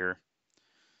over here,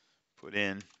 put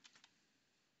in,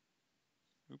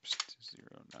 oops,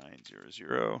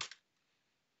 0900.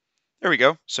 There we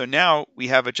go. So now we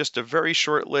have just a very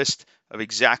short list of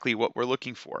exactly what we're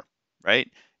looking for, right?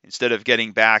 Instead of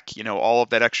getting back, all of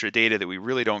that extra data that we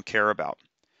really don't care about.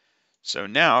 So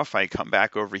now if I come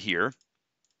back over here,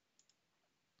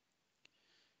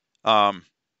 so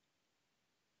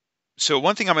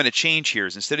one thing I'm going to change here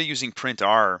is instead of using print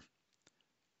R,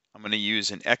 I'm going to use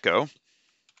an echo,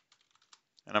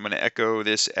 and I'm going to echo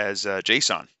this as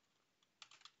JSON.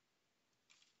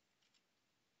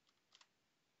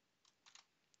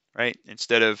 Right?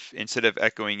 Instead of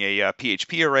echoing a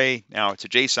PHP array, now it's a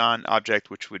JSON object,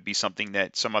 which would be something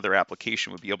that some other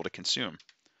application would be able to consume.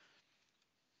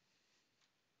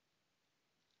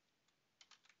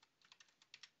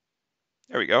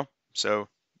 There we go. So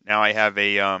now I have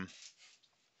a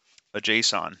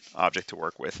JSON object to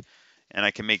work with, and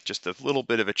I can make just a little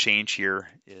bit of a change here.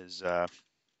 I'm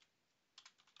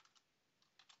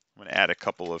going to add a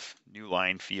couple of new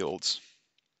line fields.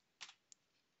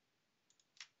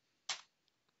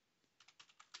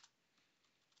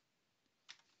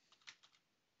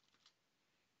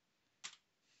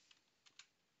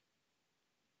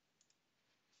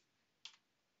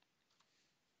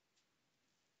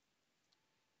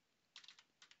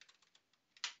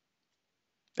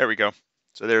 There we go.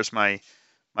 So there's my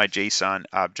JSON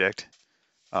object.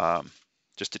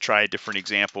 Just to try a different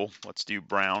example, let's do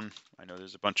brown. I know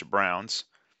there's a bunch of browns.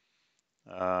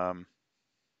 So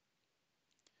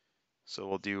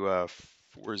we'll do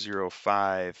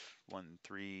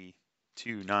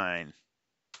 4051329.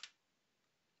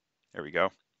 There we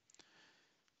go.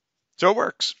 So it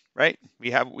works, right?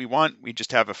 We have what we want. We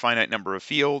just have a finite number of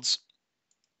fields.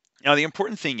 Now, the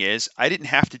important thing is I didn't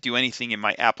have to do anything in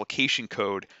my application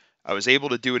code. I was able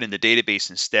to do it in the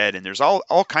database instead. And there's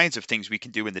all kinds of things we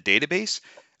can do in the database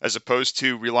as opposed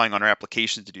to relying on our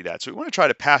applications to do that. So we want to try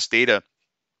to pass data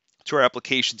to our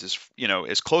applications as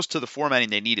close to the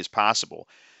formatting they need as possible.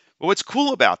 But what's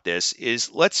cool about this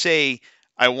is, let's say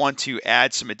I want to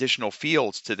add some additional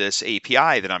fields to this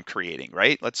API that I'm creating,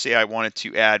 right? Let's say I wanted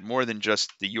to add more than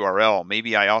just the URL.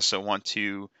 Maybe I also want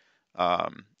to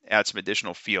add some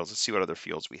additional fields. Let's see what other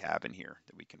fields we have in here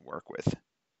that we can work with.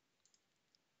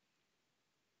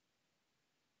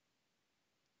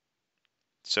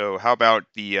 So how about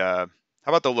the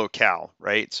locale,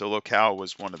 right? So locale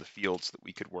was one of the fields that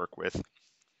we could work with.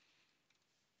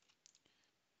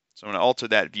 So I'm going to alter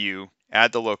that view,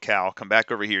 add the locale, come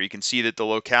back over here. You can see that the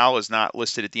locale is not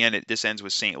listed at the end. This ends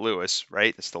with St. Louis,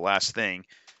 right? That's the last thing.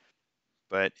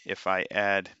 But if I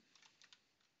add,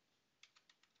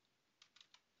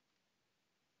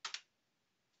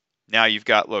 now you've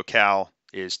got locale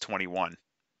is 21,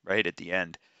 right, at the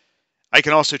end. I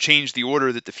can also change the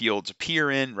order that the fields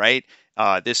appear in, right?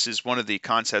 This is one of the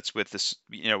concepts with this,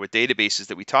 with databases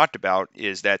that we talked about,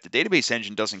 is that the database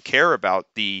engine doesn't care about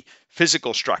the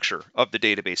physical structure of the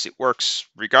database. It works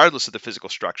regardless of the physical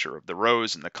structure of the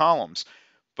rows and the columns.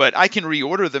 But I can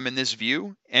reorder them in this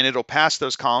view, and it'll pass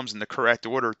those columns in the correct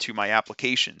order to my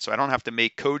application. So I don't have to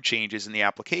make code changes in the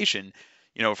application.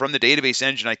 From the database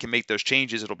engine, I can make those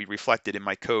changes. It'll be reflected in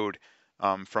my code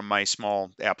from my small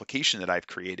application that I've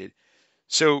created.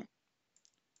 So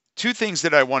two things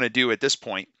that I want to do at this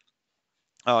point.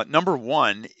 Number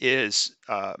one is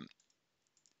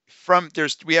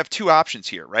we have two options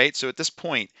here, right? So at this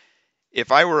point,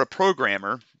 if I were a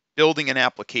programmer building an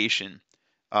application,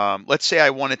 let's say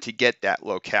I wanted to get that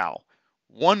locale.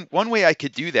 One way I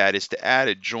could do that is to add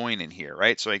a join in here,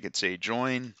 right? So I could say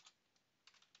join,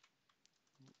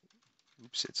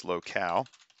 oops, it's locale.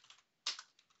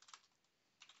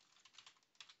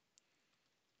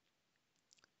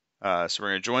 So we're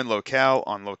going to join locale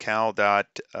on locale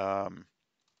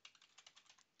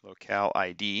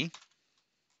ID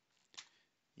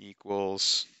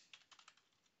equals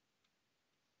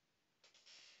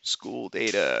school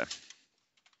data.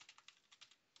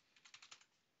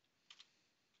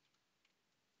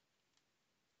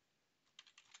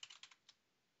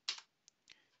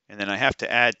 And then I have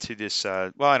to add to this,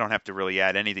 well, I don't have to really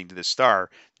add anything to this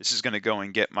star. This is going to go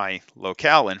and get my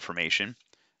locale information.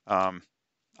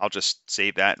 I'll just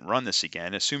save that and run this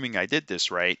again, assuming I did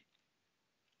this right.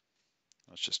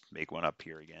 Let's just make one up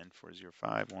here again,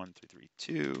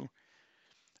 4051332.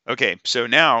 Okay, so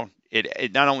now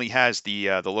it not only has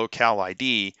the locale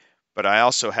ID, but I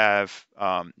also have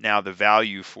now the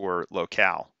value for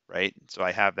locale, right? So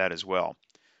I have that as well.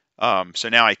 So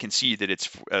now I can see that it's,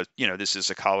 this is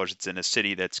a college that's in a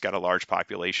city that's got a large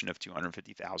population of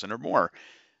 250,000 or more,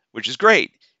 which is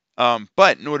great.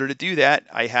 But in order to do that,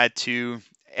 I had to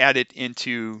add it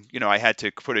into, I had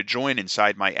to put a join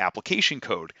inside my application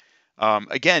code.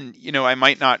 Again, I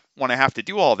might not want to have to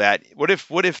do all that. What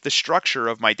if the structure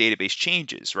of my database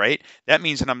changes, right? That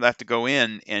means that I'm going to have to go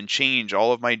in and change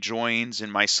all of my joins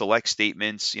and my select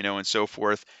statements, and so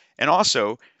forth. And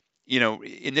also,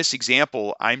 in this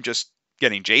example, I'm just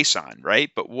getting JSON,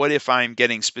 right? But what if I'm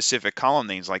getting specific column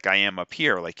names like I am up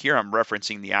here? Like here, I'm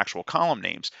referencing the actual column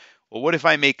names. Well, what if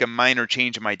I make a minor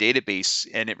change in my database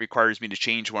and it requires me to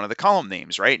change one of the column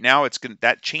names, right? Now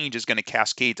that change is going to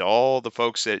cascade to all the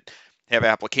folks that have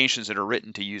applications that are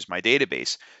written to use my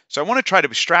database. So I want to try to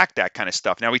abstract that kind of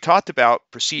stuff. Now we talked about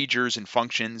procedures and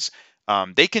functions.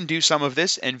 They can do some of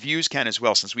this, and views can as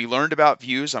well. Since we learned about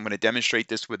views, I'm going to demonstrate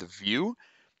this with a view,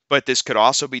 but this could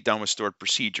also be done with stored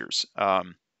procedures.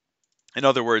 In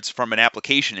other words, from an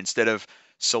application, instead of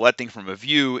selecting from a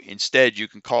view, instead you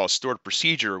can call a stored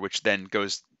procedure, which then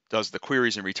does the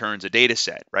queries and returns a data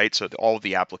set, right? So all of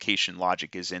the application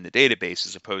logic is in the database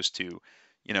as opposed to,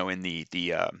 in the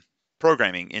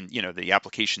programming in, the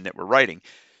application that we're writing.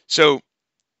 So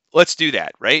let's do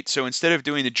that, right? So instead of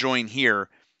doing the join here,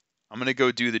 I'm going to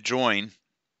go do the join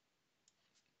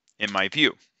in my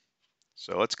view.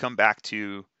 So let's come back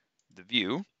to the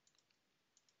view.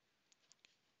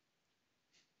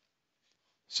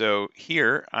 So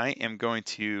here I am going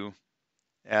to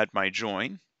add my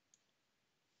join.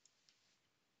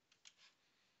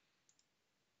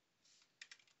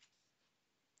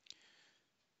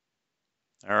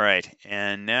 All right,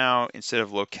 and now instead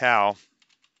of locale,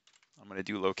 I'm going to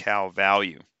do locale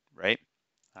value, right?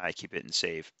 I keep it and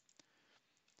save.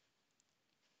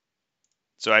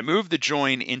 So I move the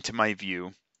join into my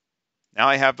view. Now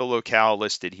I have the locale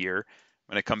listed here.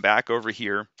 I'm going to come back over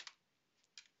here.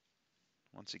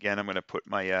 Once again, I'm going to put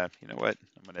my, you know what?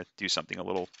 I'm going to do something a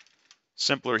little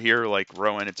simpler here, like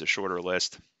Rowan. It's a shorter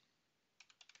list.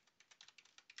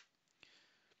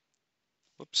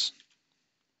 Whoops.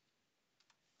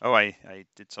 Oh, I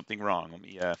did something wrong. Let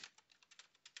me,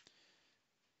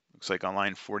 looks like on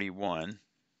line 41.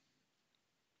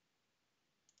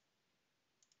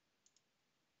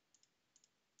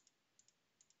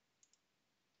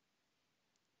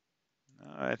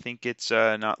 I think it's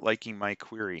not liking my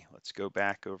query. Let's go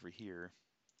back over here.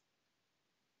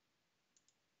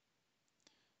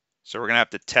 So we're going to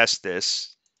have to test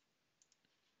this.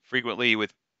 Frequently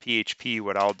with PHP,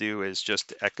 what I'll do is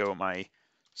just echo my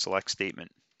select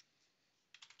statement.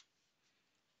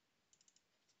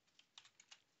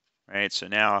 Right, so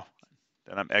now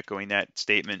that I'm echoing that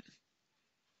statement,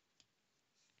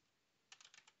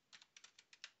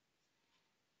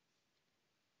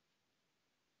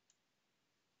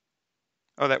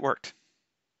 oh, that worked.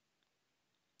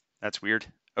 That's weird.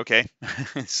 Okay,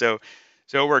 so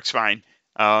it works fine.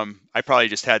 I probably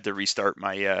just had to restart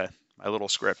my my little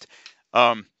script.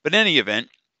 But in any event,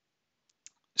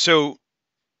 so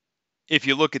if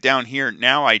you look at down here,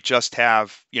 now I just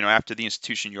have, after the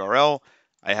institution URL,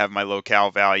 I have my locale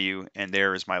value, and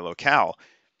there is my locale.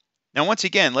 Now, once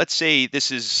again, let's say this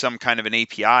is some kind of an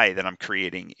API that I'm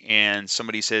creating, and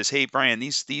somebody says, "Hey, Brian,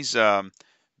 these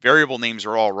variable names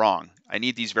are all wrong. I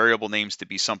need these variable names to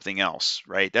be something else,"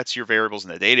 right? That's your variables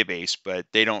in the database, but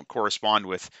they don't correspond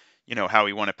with, how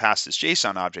we want to pass this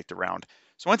JSON object around.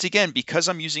 So once again, because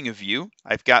I'm using a view,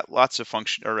 I've got lots of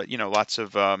function, or lots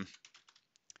of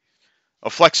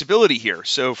flexibility here.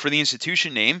 So for the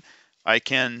institution name, I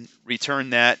can return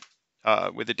that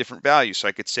with a different value. So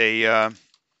I could say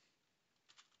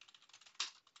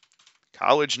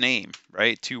college name,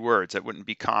 right? 2 words. That wouldn't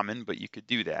be common, but you could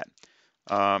do that.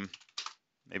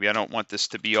 Maybe I don't want this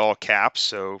to be all caps,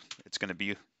 so it's going to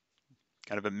be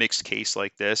kind of a mixed case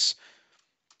like this.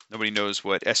 Nobody knows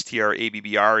what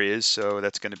strabbr is, so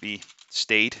that's going to be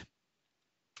state.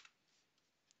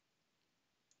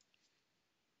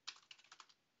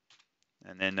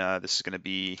 And then this is going to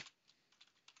be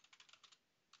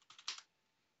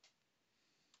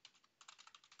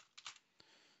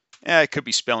I could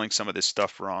be spelling some of this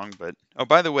stuff wrong, but oh,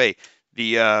 by the way,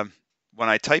 the when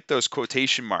I type those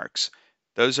quotation marks,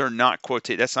 those are not quote.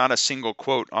 That's not a single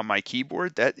quote on my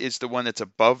keyboard. That is the one that's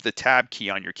above the tab key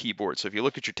on your keyboard. So if you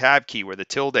look at your tab key where the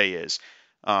tilde is,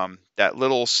 that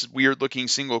little weird-looking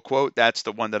single quote, that's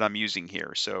the one that I'm using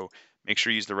here. So make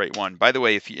sure you use the right one. By the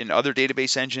way, if in other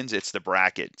database engines, it's the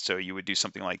bracket. So you would do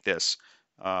something like this.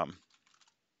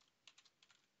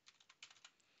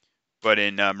 But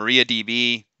in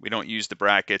MariaDB, we don't use the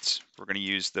brackets. We're going to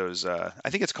use those, I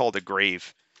think it's called a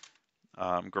grave,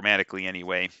 grammatically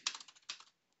anyway.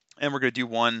 And we're going to do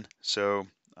one, so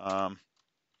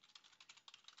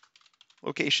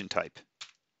location type.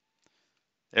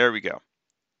 There we go.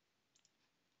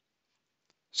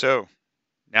 So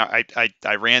now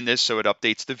I ran this so it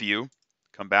updates the view.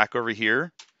 Come back over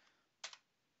here,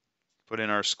 put in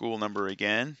our school number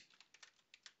again.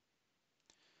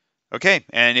 Okay,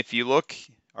 and if you look,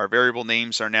 our variable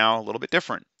names are now a little bit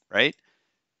different, right?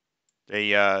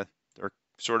 They're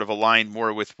sort of aligned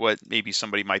more with what maybe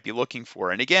somebody might be looking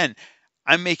for. And again,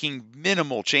 I'm making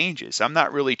minimal changes. I'm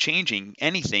not really changing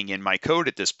anything in my code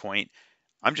at this point.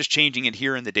 I'm just changing it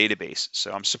here in the database.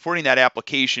 So I'm supporting that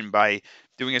application by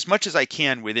doing as much as I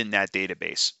can within that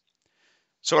database.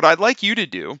 So what I'd like you to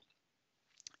do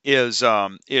is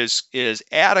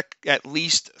add at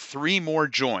least 3 more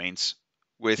joins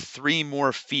with 3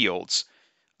 more fields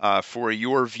for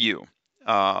your view.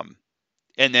 And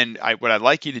then what I'd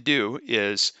like you to do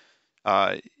is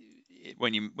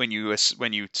when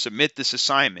you submit this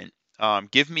assignment,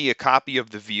 give me a copy of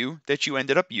the view that you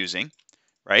ended up using,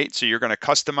 right? So you're going to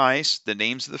customize the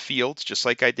names of the fields just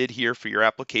like I did here for your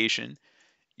application.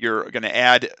 You're going to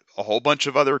add a whole bunch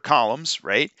of other columns,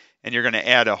 right? And you're going to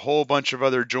add a whole bunch of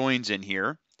other joins in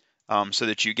here so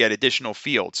that you get additional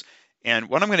fields. And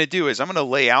what I'm going to do is I'm going to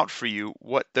lay out for you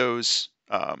what those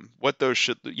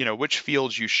should, which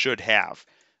fields you should have,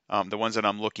 the ones that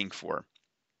I'm looking for.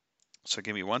 So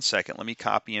give me 1 second. Let me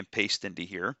copy and paste into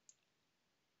here.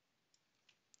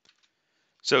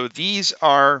 So these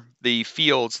are the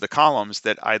fields, the columns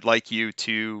that I'd like you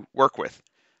to work with.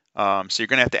 So you're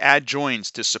going to have to add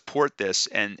joins to support this,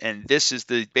 and this is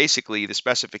basically the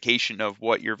specification of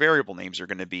what your variable names are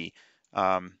going to be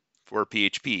for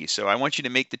PHP. So I want you to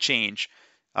make the change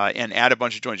and add a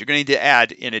bunch of joins. You're going to need to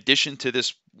add, in addition to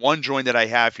this one join that I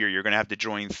have here, you're going to have to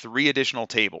join 3 additional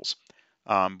tables,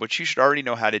 which you should already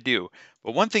know how to do.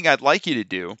 But one thing I'd like you to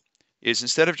do is,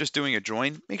 instead of just doing a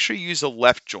join, make sure you use a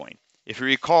left join. If you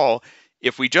recall,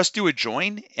 if we just do a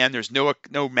join and there's no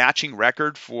matching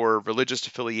record for religious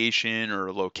affiliation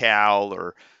or locale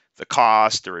or the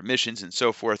cost or admissions and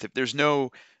so forth, if there's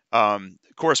no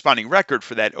corresponding record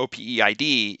for that OPE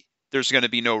ID, there's going to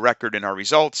be no record in our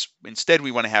results. Instead,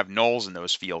 we want to have nulls in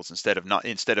those fields instead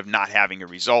of not having a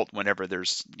result whenever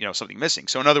there's something missing.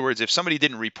 So in other words, if somebody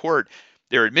didn't report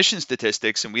their admission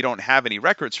statistics and we don't have any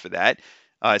records for that,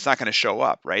 it's not going to show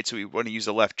up, right? So we want to use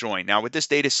a left join. Now with this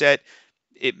data set,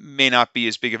 it may not be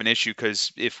as big of an issue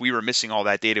because if we were missing all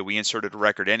that data, we inserted a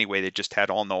record anyway that just had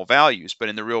all null values. But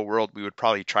in the real world, we would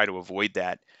probably try to avoid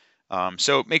that.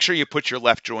 So make sure you put your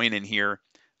left join in here.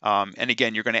 And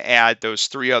again, you're going to add those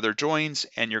 3 other joins,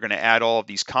 and you're going to add all of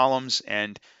these columns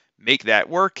and make that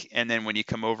work. And then when you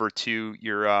come over to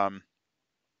your,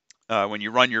 when you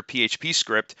run your PHP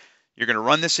script, you're going to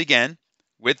run this again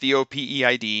with the OPE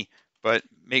ID, but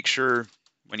make sure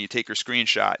when you take your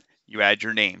screenshot, you add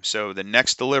your name. So the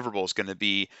next deliverable is going to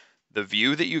be the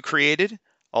view that you created,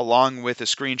 along with a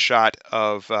screenshot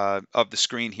of the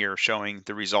screen here showing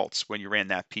the results when you ran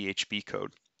that PHP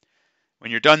code. When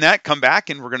you're done that, come back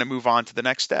and we're going to move on to the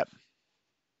next step.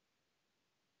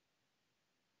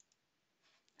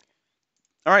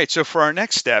 All right, so for our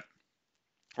next step,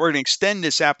 we're going to extend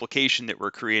this application that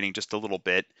we're creating just a little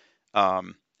bit.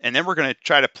 And then we're going to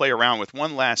try to play around with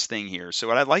one last thing here. So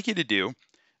what I'd like you to do,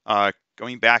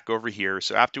 going back over here,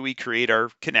 so after we create our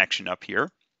connection up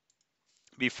here,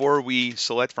 before we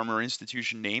select from our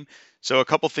institution name, so a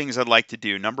couple things I'd like to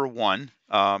do. Number one,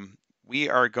 we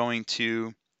are going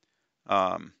to,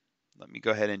 let me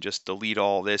go ahead and just delete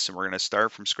all this, and we're going to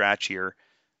start from scratch here.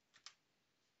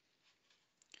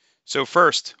 So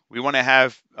first, we want to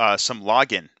have some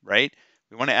login, right?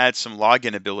 We want to add some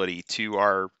login ability to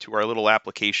our little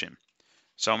application.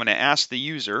 So I'm going to ask the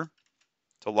user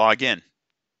to log in.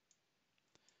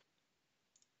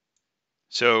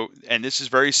 So, and this is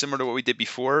very similar to what we did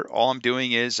before. All I'm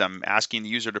doing is I'm asking the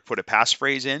user to put a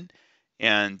passphrase in,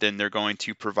 and then they're going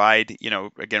to provide,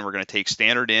 again, we're going to take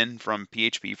standard in from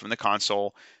PHP from the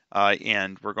console,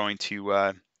 and we're going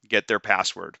to get their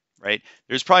password, right?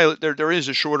 There's probably, there is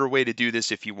a shorter way to do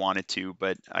this if you wanted to,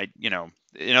 but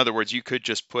in other words, you could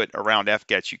just put around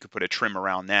fgets, you could put a trim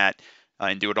around that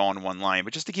and do it all in one line.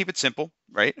 But just to keep it simple,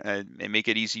 right, and make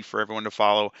it easy for everyone to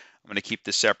follow, I'm going to keep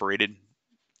this separated.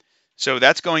 So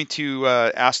that's going to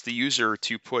ask the user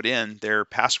to put in their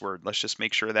password. Let's just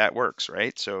make sure that works,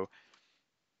 right? So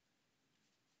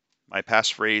my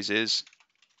passphrase is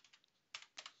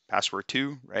password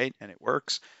 2, right? And it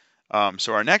works.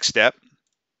 So our next step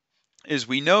is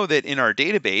we know that in our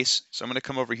database, so I'm going to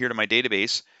come over here to my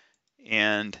database,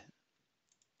 And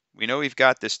we know we've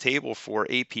got this table for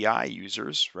API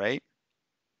users, right?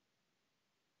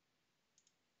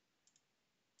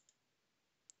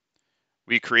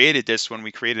 We created this when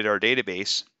we created our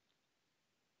database.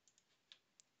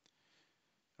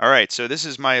 All right, so this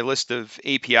is my list of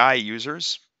API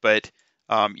users, but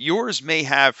yours may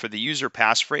have, for the user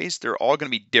passphrase, they're all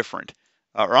going to be different.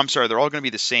 Or I'm sorry, they're all going to be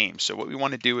the same. So what we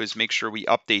want to do is make sure we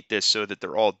update this so that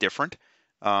they're all different.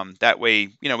 That way,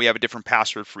 we have a different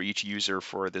password for each user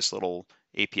for this little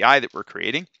API that we're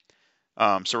creating.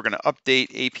 So we're going to update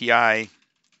API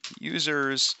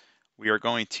users. We are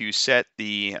going to set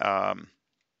the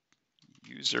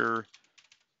user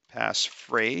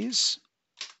passphrase.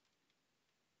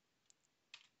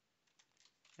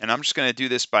 And I'm just going to do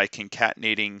this by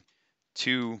concatenating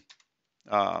two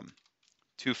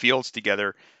fields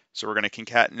together. So we're going to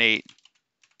concatenate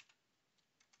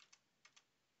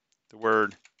the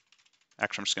word,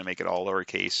 actually I'm just going to make it all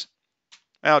lowercase.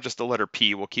 Well, just the letter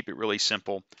P, we'll keep it really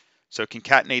simple. So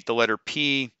concatenate the letter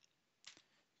P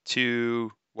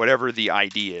to whatever the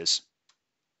ID is.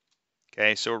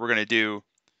 Okay, so what we're going to do,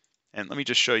 and let me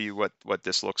just show you what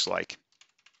this looks like.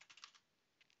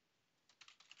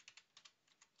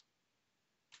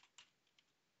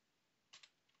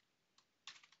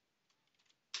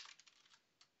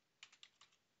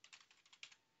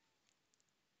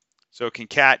 So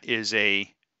concat is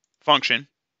a function.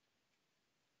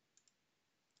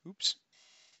 Oops.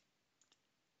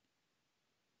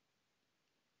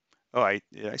 Oh,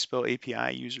 did I spell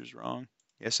API users wrong?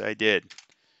 Yes, I did.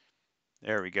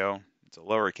 There we go. It's a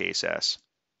lowercase s.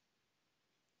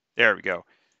 There we go.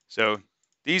 So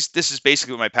this is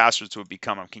basically what my passwords would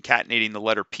become. I'm concatenating the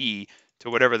letter P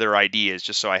to whatever their ID is,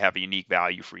 just so I have a unique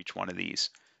value for each one of these.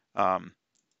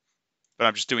 But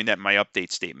I'm just doing that in my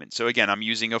update statement. So again, I'm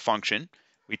using a function.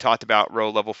 We talked about row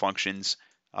level functions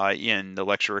in the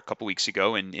lecture a couple weeks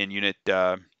ago in unit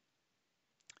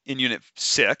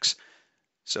 6.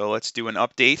 So let's do an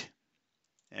update.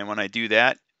 And when I do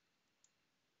that,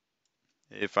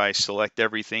 if I select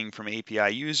everything from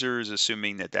API users,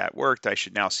 assuming that worked, I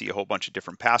should now see a whole bunch of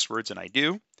different passwords, and I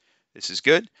do. This is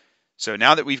good. So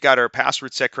now that we've got our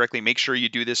password set correctly, make sure you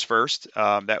do this first.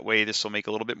 That way this will make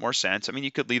a little bit more sense. I mean,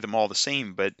 you could leave them all the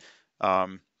same, but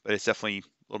it's definitely a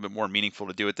little bit more meaningful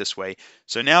to do it this way.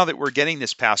 So now that we're getting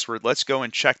this password, let's go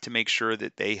and check to make sure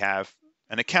that they have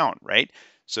an account, right?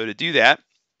 So to do that,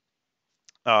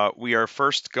 we are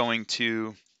first going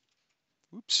to,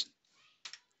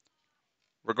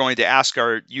 we're going to ask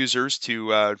our users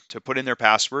to put in their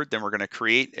password. Then we're going to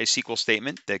create a SQL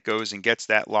statement that goes and gets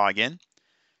that login.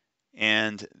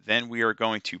 And then we are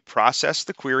going to process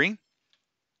the query,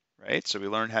 right? So we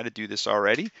learned how to do this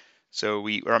already. So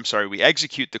we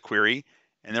execute the query,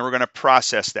 and then we're going to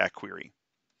process that query.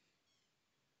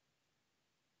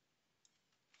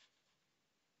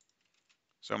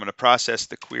 So I'm going to process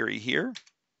the query here.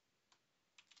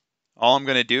 All I'm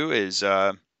going to do is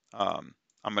I'm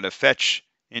going to fetch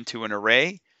into an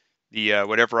array the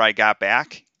whatever I got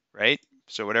back, right?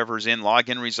 So whatever's in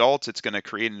login results, it's going to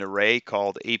create an array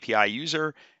called API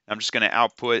user. I'm just going to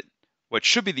output what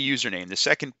should be the username, the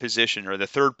second position or the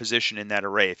third position in that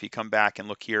array. If you come back and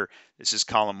look here, this is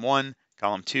column 1,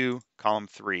 column 2, column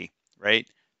 3, right?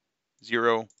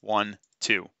 0, 1,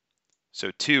 2.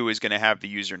 So 2 is going to have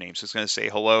the username. So it's going to say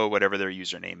hello, whatever their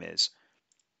username is.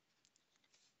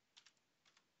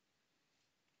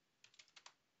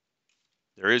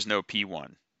 There is no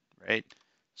P1, right?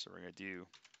 So we're going to do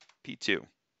P2.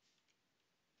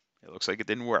 It looks like it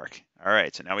didn't work. All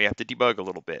right, so now we have to debug a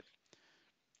little bit.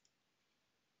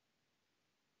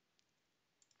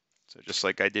 So just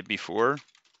like I did before,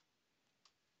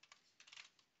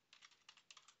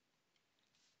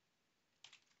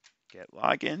 get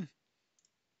login.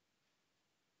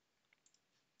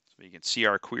 So you can see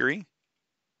our query.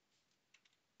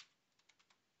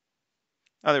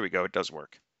 Oh, there we go. It does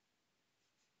work.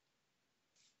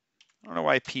 I don't know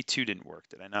why P2 didn't work.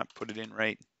 Did I not put it in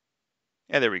right?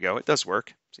 Yeah, there we go. It does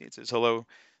work. See, it says hello,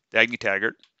 Dagny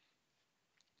Taggart.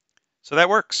 So that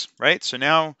works, right? So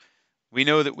now we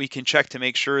know that we can check to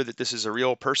make sure that this is a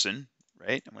real person,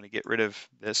 right? I'm going to get rid of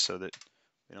this so that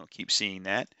we don't keep seeing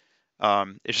that.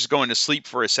 It's just going to sleep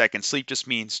for a second. Sleep just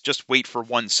means just wait for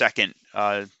 1 second,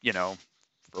 for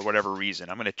whatever reason.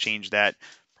 I'm going to change that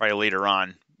probably later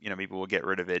on. Maybe we'll get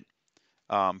rid of it.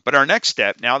 But our next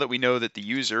step, now that we know that the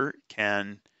user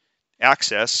can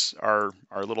access our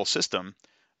little system,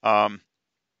 the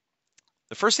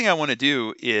first thing I want to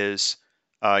do is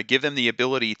give them the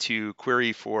ability to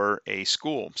query for a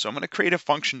school. So I'm going to create a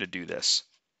function to do this.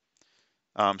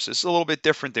 So this is a little bit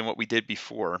different than what we did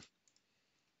before.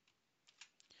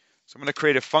 So I'm going to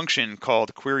create a function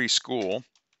called query school.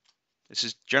 This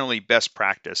is generally best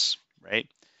practice, right?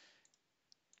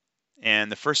 And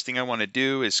the first thing I want to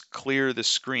do is clear the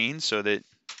screen so that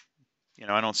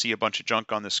I don't see a bunch of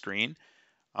junk on the screen.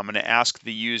 I'm going to ask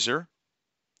the user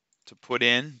to put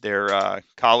in their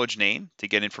college name to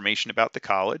get information about the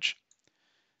college.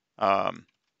 I'm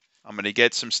going to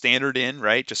get some standard in,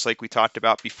 right? Just like we talked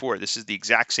about before. This is the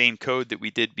exact same code that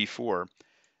we did before,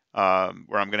 where I'm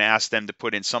going to ask them to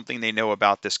put in something they know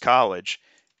about this college.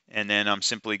 And then I'm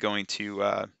simply going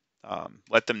to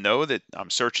let them know that I'm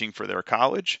searching for their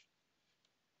college.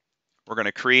 We're going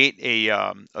to create a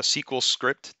SQL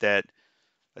script that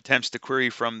attempts to query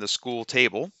from the school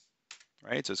table,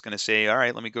 right? So it's going to say, all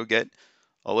right, let me go get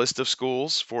a list of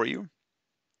schools for you.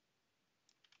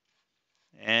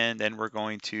 And then we're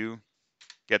going to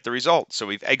get the result. So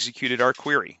we've executed our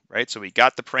query, right? So we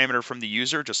got the parameter from the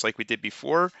user just like we did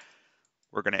before.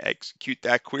 We're going to execute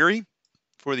that query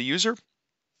for the user.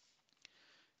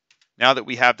 Now that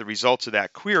we have the results of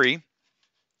that query,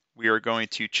 we are going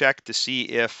to check to see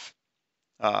if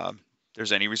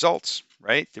there's any results,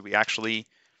 right? Did we actually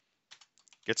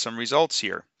get some results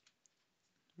here?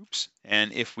 Oops.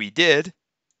 And if we did,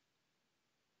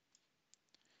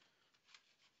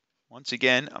 once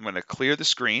again, I'm going to clear the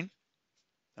screen.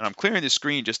 And I'm clearing the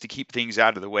screen just to keep things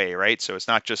out of the way, right? So it's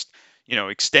not just,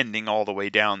 extending all the way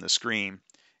down the screen.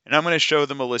 And I'm going to show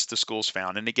them a list of schools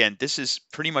found. And again, this is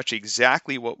pretty much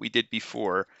exactly what we did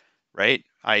before, right?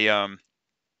 I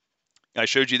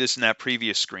showed you this in that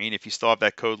previous screen. If you still have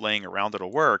that code laying around,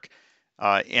 it'll work.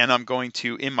 And I'm going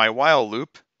to, in my while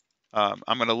loop, I'm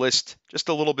going to list just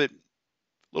a little bit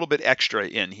extra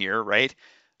in here, right?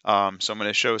 So I'm going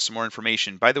to show some more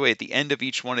information. By the way, at the end of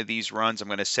each one of these runs, I'm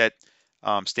going to set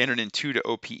standard in 2 to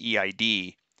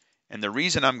OPEID. And the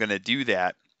reason I'm going to do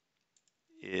that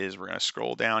is we're going to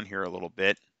scroll down here a little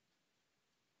bit,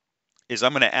 is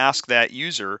I'm going to ask that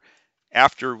user,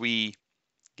 after we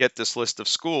get this list of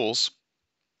schools,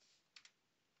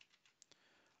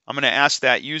 I'm going to ask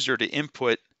that user to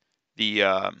input the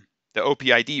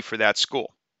OPID for that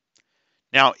school.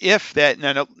 Now,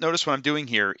 notice what I'm doing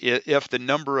here. If the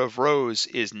number of rows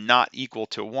is not equal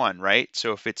to 1, right?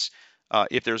 So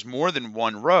if there's more than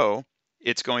one row,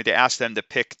 it's going to ask them to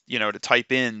pick, to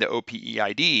type in the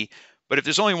OPEID. But if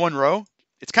there's only one row,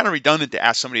 it's kind of redundant to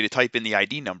ask somebody to type in the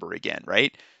ID number again,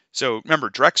 right? So remember,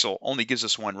 Drexel only gives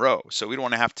us one row, so we don't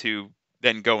want to have to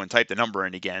then go and type the number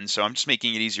in again. So I'm just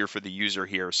making it easier for the user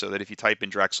here, so that if you type in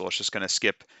Drexel, it's just going to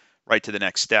skip right to the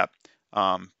next step.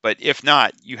 But if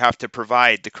not, you have to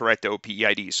provide the correct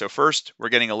OPEID. So first, we're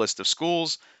getting a list of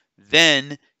schools.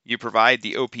 Then you provide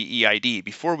the OPEID.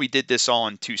 Before we did this all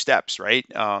in 2 steps, right?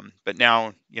 But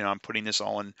now, I'm putting this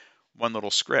all in one little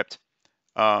script.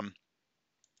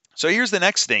 So here's the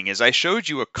next thing: is I showed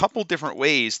you a couple different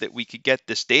ways that we could get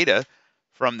this data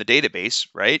from the database,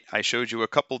 right? I showed you a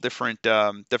couple different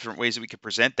ways that we could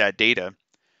present that data.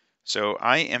 So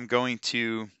I am going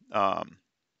to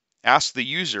ask the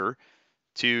user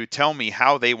to tell me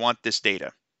how they want this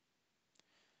data.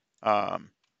 So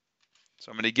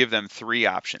I'm going to give them 3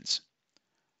 options.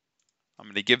 I'm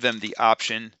going to give them the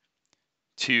option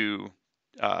to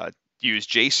use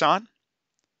JSON,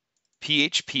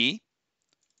 PHP,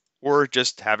 or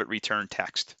just have it return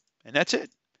text, and that's it,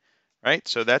 right?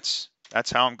 So that's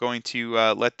how I'm going to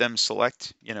let them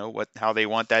select, how they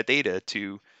want that data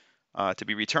to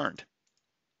be returned.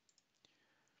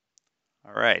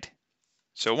 All right.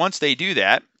 So once they do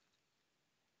that,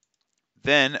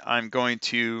 then I'm going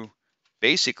to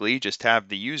basically just have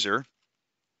the user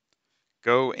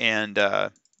go and,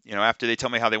 after they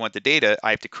tell me how they want the data, I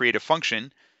have to create a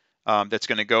function that's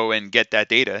going to go and get that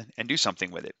data and do something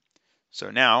with it. So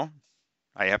now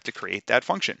I have to create that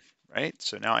function, right?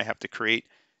 So now I have to create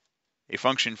a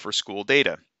function for school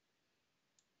data.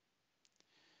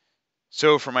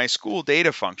 So for my school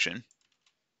data function,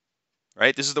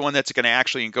 right, this is the one that's going to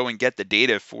actually go and get the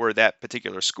data for that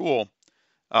particular school.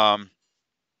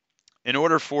 In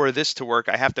order for this to work,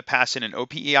 I have to pass in an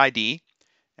OPEID,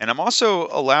 and I'm also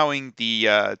allowing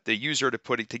the user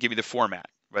to give me the format,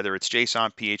 whether it's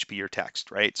JSON, PHP, or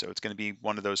text, right? So it's going to be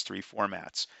one of those 3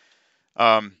 formats.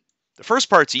 The first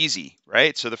part's easy,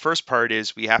 right? So the first part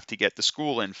is we have to get the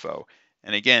school info.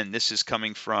 And again, this is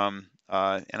coming from,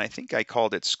 and I think I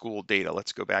called it school data.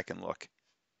 Let's go back and look.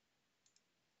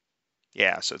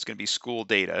 Yeah, so it's going to be school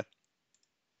data.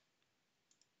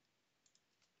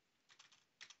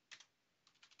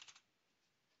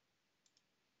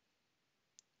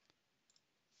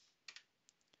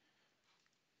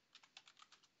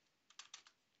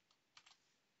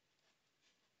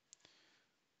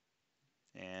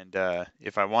 And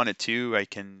if I wanted to, I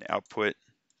can output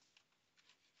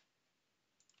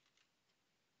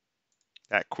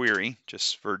that query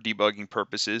just for debugging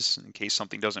purposes in case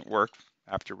something doesn't work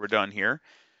after we're done here.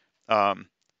 And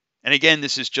again,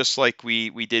 this is just like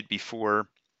we did before.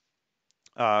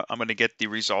 I'm going to get the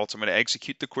results. I'm going to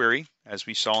execute the query as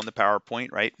we saw in the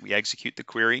PowerPoint, right? We execute the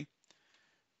query.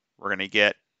 We're going to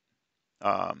get,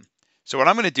 so what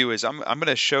I'm going to do is I'm going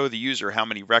to show the user how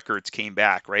many records came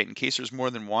back, right? In case there's more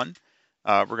than one,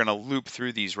 we're going to loop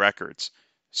through these records.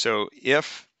 So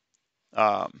if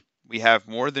we have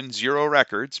more than 0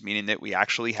 records, meaning that we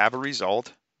actually have a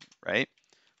result, right?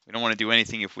 We don't want to do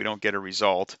anything if we don't get a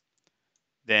result.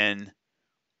 Then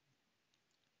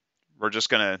we're just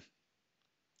going to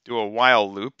do a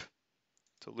while loop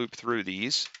to loop through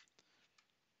these.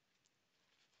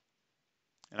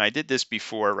 And I did this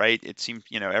before, right? It seems,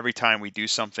 every time we do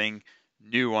something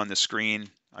new on the screen,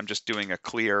 I'm just doing a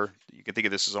clear. You can think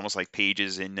of this as almost like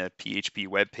pages in a PHP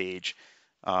web page.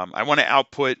 I want to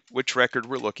output which record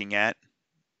we're looking at,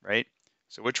 right?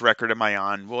 So which record am I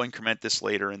on? We'll increment this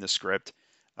later in the script.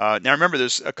 Now remember,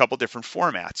 there's a couple different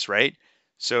formats, right?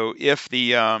 So if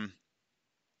the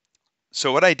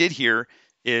so what I did here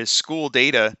is school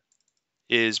data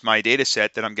is my data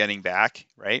set that I'm getting back,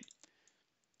 right?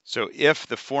 So if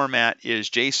the format is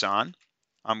JSON,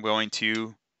 I'm going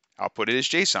to output it as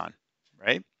JSON,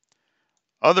 right?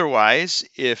 Otherwise,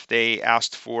 if they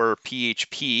asked for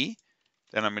PHP,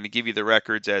 then I'm going to give you the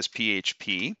records as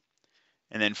PHP.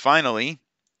 And then finally,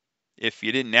 if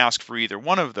you didn't ask for either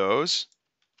one of those,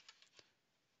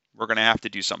 we're going to have to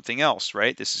do something else,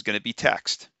 right? This is going to be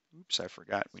text. Oops, I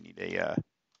forgot. We need a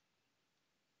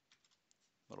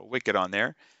little wicket on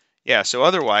there. Yeah, so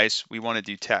otherwise, we want to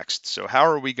do text. So how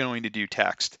are we going to do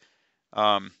text?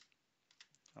 Oh,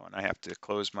 and I have to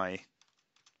close my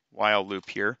while loop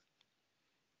here.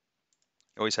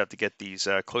 You always have to get these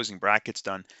closing brackets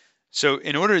done. So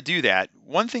in order to do that,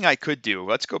 one thing I could do,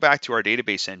 let's go back to our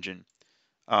database engine.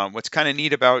 What's kind of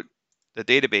neat about the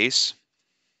database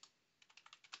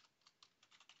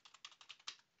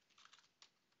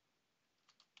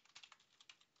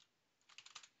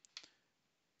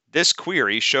this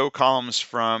query, show columns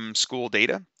from school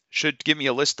data, should give me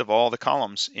a list of all the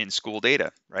columns in school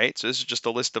data, right? So this is just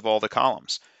a list of all the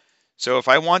columns. So if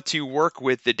I want to work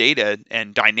with the data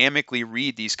and dynamically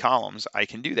read these columns, I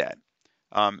can do that.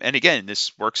 And again,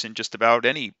 this works in just about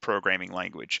any programming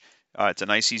language. It's a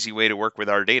nice, easy way to work with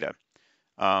our data.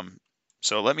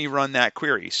 So let me run that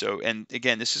query. So, and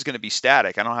again, this is going to be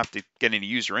static. I don't have to get any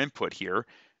user input here.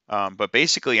 But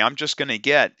basically, I'm just going to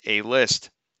get a list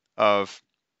of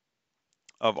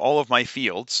all of my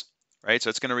fields, right? So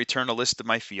it's going to return a list of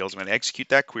my fields. I'm going to execute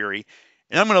that query,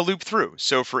 and I'm going to loop through.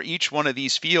 So for each one of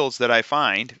these fields that I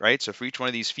find, right? So for each one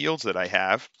of these fields that I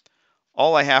have,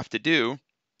 all I have to do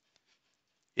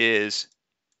is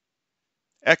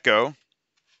echo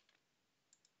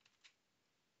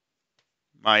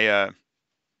my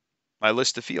my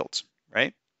list of fields,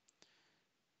 right?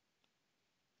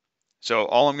 So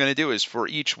all I'm going to do is for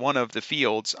each one of the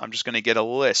fields, I'm just going to get a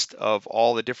list of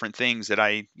all the different things that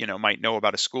I, might know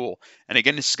about a school. And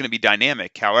again, this is going to be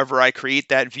dynamic. However I create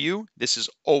that view, this is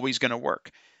always going to work.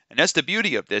 And that's the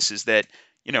beauty of this is that,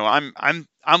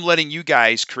 I'm letting you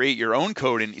guys create your own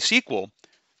code in SQL.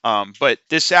 But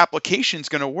this application is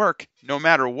going to work no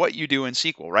matter what you do in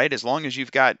SQL, right? As long as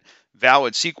you've got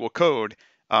valid SQL code,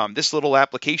 this little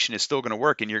application is still going to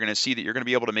work, and you're going to see that you're going to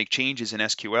be able to make changes in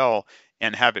SQL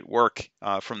and have it work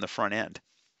from the front end,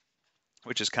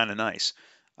 which is kind of nice.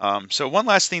 So one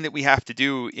last thing that we have to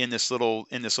do in this little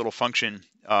function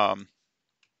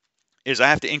is I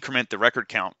have to increment the record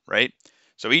count, right?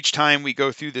 So each time we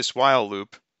go through this while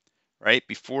loop, right,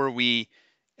 before we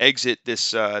exit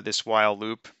this this while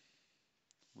loop,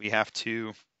 we have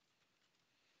to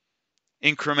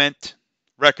increment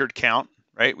record count,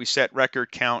 right? We set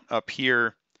record count up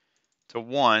here to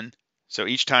 1. So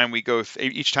each time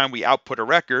we output a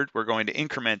record, we're going to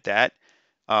increment that.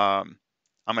 I'm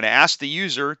going to ask the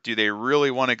user, do they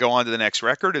really want to go on to the next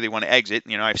record, or do they want to exit?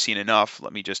 I've seen enough.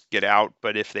 Let me just get out.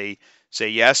 But if they say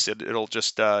yes, it'll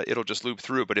just loop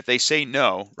through. But if they say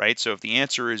no, right? So if the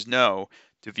answer is no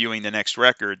to viewing the next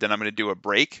record, then I'm going to do a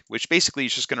break, which basically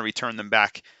is just going to return them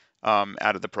back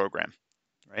out of the program,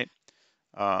 right?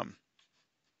 I'm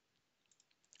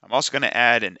also going to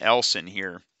add an else in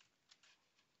here.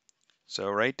 So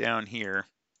right down here,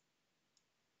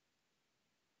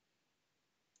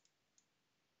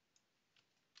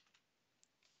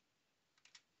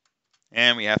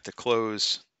 and we have to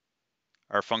close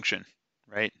our function,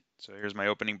 right? So here's my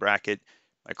opening bracket,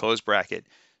 my close bracket.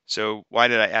 So why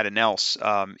did I add an else?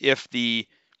 If the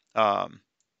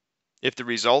If the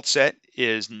result set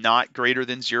is not greater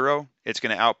than 0, it's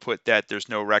going to output that there's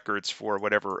no records for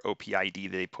whatever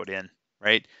OPID they put in,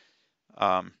 right?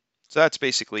 So that's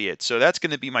basically it. So that's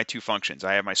going to be my two functions.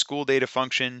 I have my school data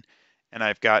function, and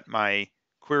I've got my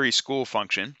query school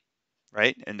function,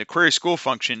 right? And the query school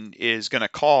function is going to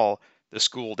call the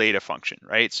school data function,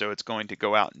 right? So it's going to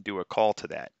go out and do a call to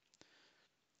that.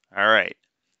 All right.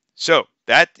 So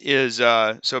that is,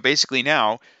 so basically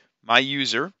now my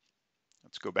user,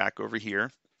 let's go back over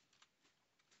here.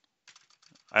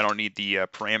 I don't need the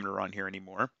parameter on here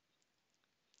anymore.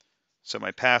 So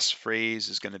my passphrase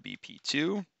is going to be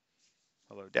P2.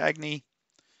 Hello, Dagny.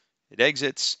 It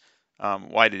exits.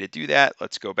 Why did it do that?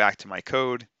 Let's go back to my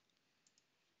code.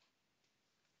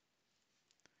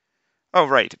 Oh,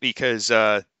 right, because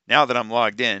now that I'm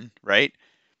logged in, right,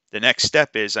 the next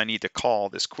step is I need to call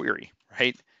this query,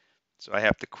 right? So I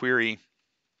have to query.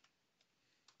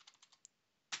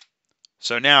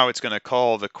 So now it's going to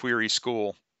call the query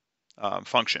school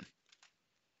function.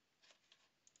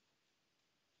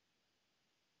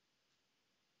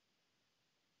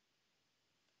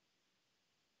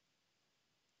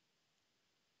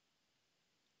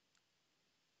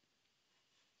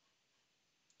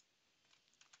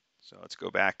 So let's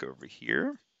go back over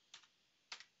here.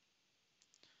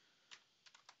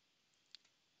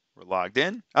 We're logged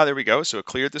in. Oh, there we go. So it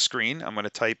cleared the screen. I'm going to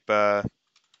type,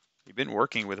 we've been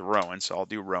working with Rowan, so I'll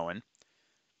do Rowan.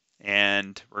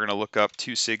 And we're going to look up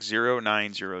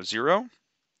 260900.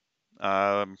 We're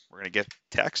going to get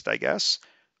text, I guess.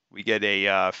 We get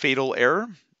a fatal error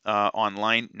on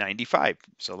line 95.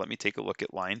 So let me take a look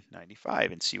at line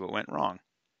 95 and see what went wrong.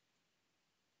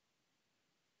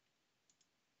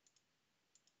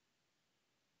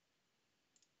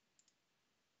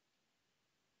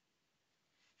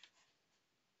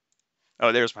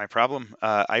 Oh, there's my problem.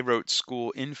 I wrote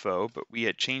school info, but we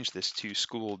had changed this to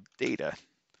school data.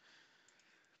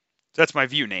 So that's my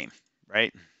view name,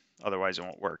 right? Otherwise it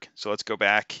won't work. So let's go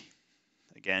back.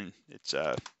 Again, it's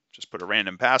just put a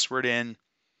random password in,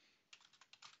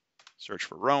 search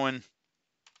for Rowan.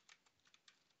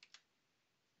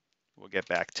 We'll get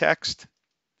back text,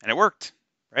 and it worked,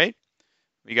 right?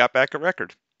 We got back a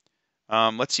record.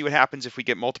 Let's see what happens if we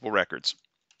get multiple records.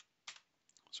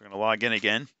 So we're going to log in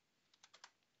again.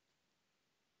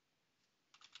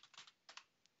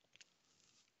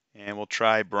 And we'll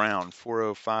try Brown,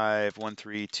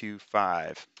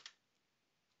 4051325.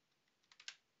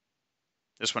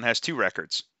 This one has 2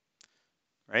 records,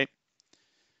 right?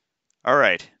 All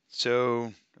right,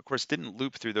 so of course it didn't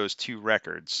loop through those 2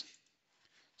 records.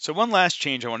 So one last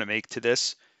change I want to make to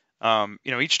this,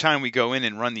 each time we go in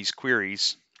and run these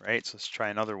queries, right? So let's try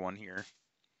another one here.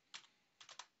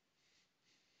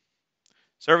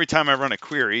 So every time I run a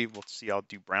query, we'll see, I'll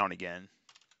do Brown again.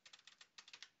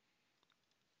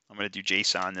 I'm going to do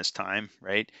JSON this time,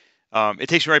 right? It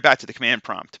takes me right back to the command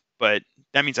prompt, but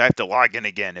that means I have to log in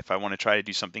again if I want to try to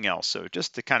do something else. So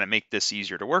just to kind of make this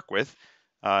easier to work with,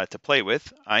 to play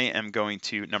with, I am going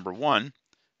to, number 1,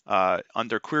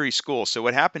 under query school. So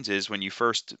what happens is when you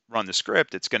first run the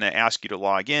script, it's going to ask you to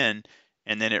log in,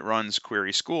 and then it runs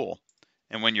query school.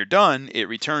 And when you're done, it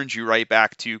returns you right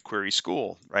back to query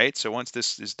school, right? So once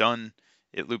this is done,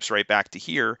 it loops right back to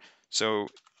here. So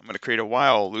I'm going to create a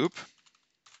while loop.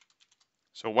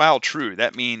 So while true,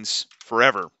 that means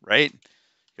forever, right?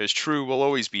 Because true will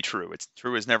always be true.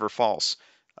 True is never false.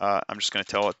 I'm just going to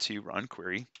tell it to run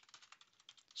query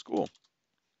school,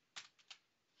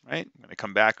 right? I'm going to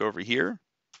come back over here.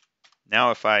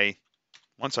 Now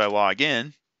once I log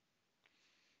in,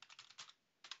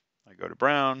 I go to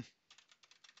Brown.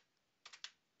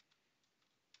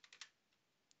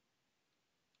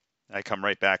 I come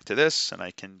right back to this, and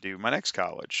I can do my next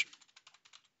college.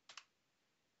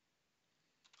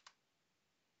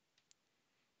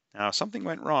 Now, something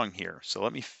went wrong here, so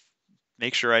let me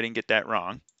make sure I didn't get that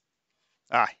wrong.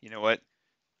 You know what?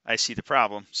 I see the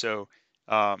problem. So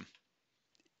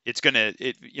it's going to,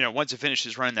 once it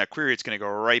finishes running that query, it's going to go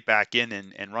right back in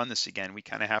and run this again. We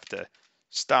kind of have to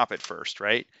stop it first,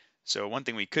 right? So one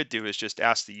thing we could do is just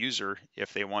ask the user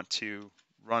if they want to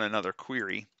run another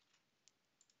query,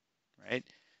 right?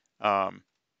 We're going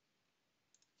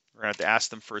to have to ask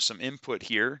them for some input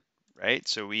here, right?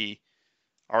 So we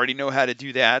already know how to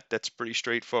do that. That's pretty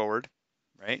straightforward,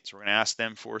 right? So we're going to ask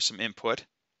them for some input.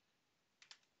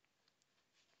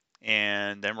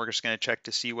 And then we're just going to check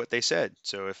to see what they said.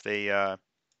 So if they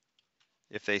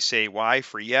say Y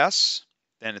for yes,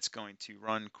 then it's going to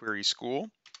run query school.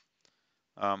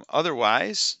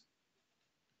 Otherwise,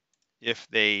 if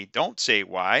they don't say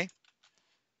Y,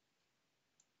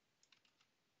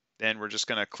 then we're just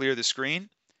going to clear the screen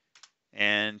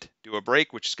and do a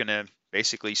break, which is going to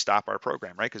basically stop our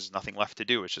program, right? Because there's nothing left to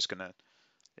do. It's just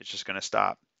gonna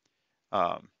stop.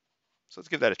 So let's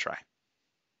give that a try.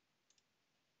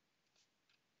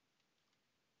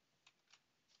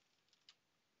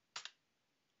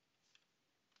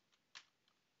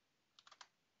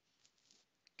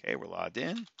 Okay, we're logged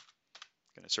in.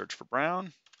 Going to search for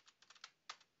Brown.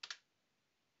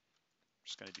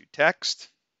 Just going to do text,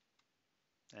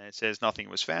 and it says nothing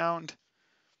was found.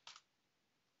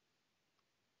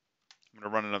 I'm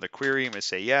going to run another query. I'm going to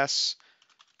say yes.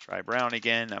 Try Brown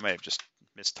again. I might have just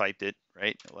mistyped it,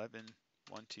 right? 11,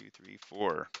 1, 2, 3,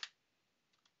 4.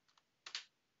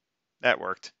 That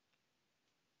worked.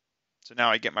 So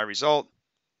now I get my result,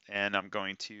 and I'm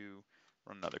going to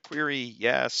run another query.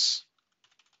 Yes.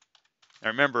 Now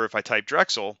remember, if I type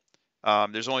Drexel,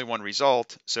 there's only one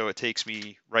result, so it takes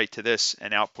me right to this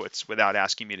and outputs without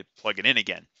asking me to plug it in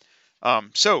again.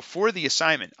 So for the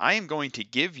assignment, I am going to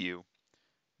give you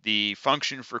the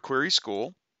function for query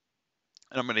school,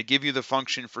 and I'm going to give you the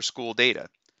function for school data.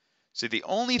 So the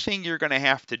only thing you're going to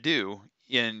have to do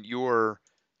in your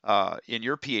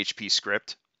PHP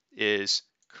script is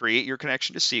create your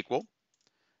connection to SQL,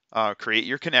 create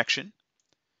your connection,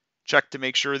 check to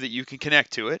make sure that you can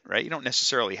connect to it, right? You don't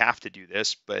necessarily have to do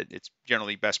this, but it's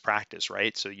generally best practice,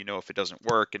 right? So you know if it doesn't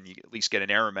work and you at least get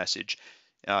an error message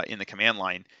in the command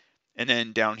line. And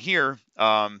then down here,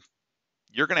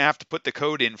 you're going to have to put the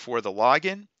code in for the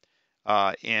login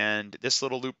and this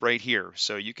little loop right here.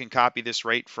 So you can copy this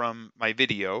right from my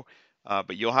video,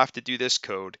 but you'll have to do this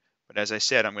code. But as I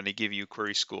said, I'm going to give you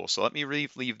query school. So let me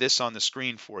leave this on the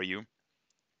screen for you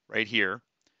right here.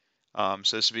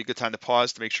 So this would be a good time to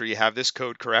pause to make sure you have this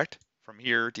code correct from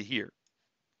here to here.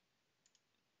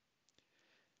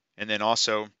 And then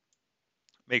also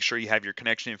make sure you have your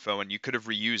connection info, and you could have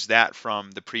reused that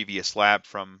from the previous lab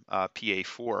from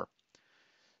PA4.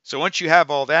 So once you have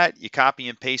all that, you copy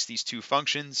and paste these two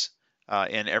functions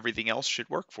and everything else should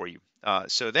work for you.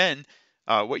 So then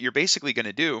what you're basically going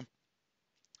to do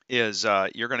is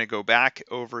you're going to go back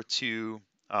over to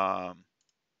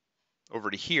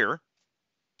here,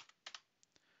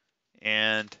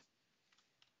 and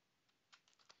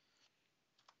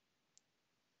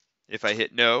if I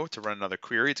hit no to run another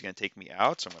query, it's going to take me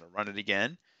out. So I'm going to run it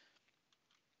again.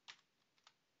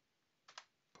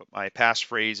 Put my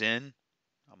passphrase in.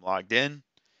 I'm logged in.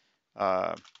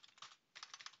 Type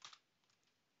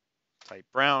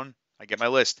Brown. I get my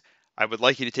list. I would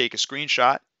like you to take a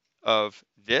screenshot of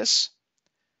this.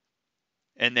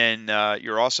 And then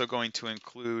you're also going to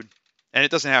include, and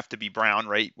it doesn't have to be Brown,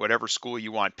 right? Whatever school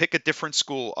you want. Pick a different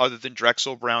school other than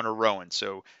Drexel, Brown, or Rowan.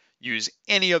 So use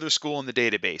any other school in the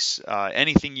database,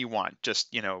 anything you want.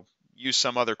 Just, use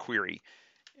some other query.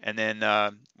 And then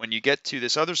when you get to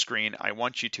this other screen, I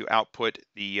want you to output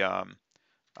the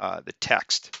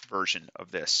text version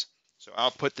of this. So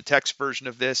output the text version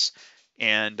of this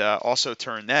and also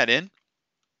turn that in.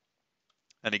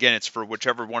 And again, it's for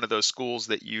whichever one of those schools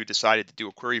that you decided to do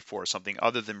a query for, something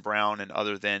other than Brown and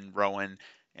other than Rowan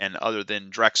and other than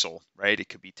Drexel, right? It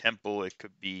could be Temple, it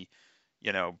could be,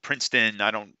 Princeton. I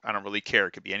don't really care.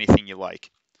 It could be anything you like.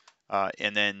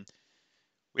 And then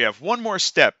we have one more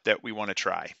step that we want to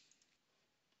try.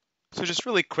 So just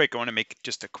really quick, I want to make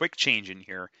just a quick change in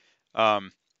here.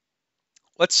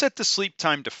 Let's set the sleep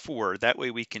time to 4. That way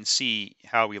we can see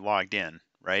how we logged in,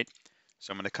 right?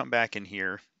 So I'm going to come back in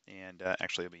here. And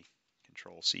actually, it'll be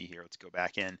Control-C here. Let's go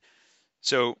back in.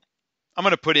 So I'm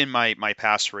going to put in my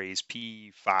passphrase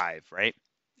P5, right?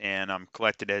 And I'm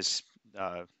collected as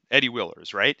Eddie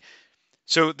Willers, right?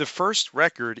 So the first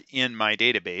record in my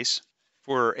database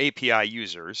for API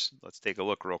users, let's take a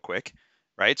look real quick,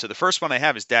 right? So the first one I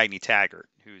have is Dagny Taggart,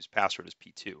 whose password is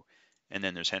P2. And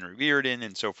then there's Henry Reardon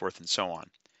and so forth and so on.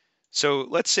 So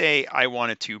let's say I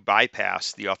wanted to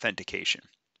bypass the authentication,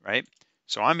 right?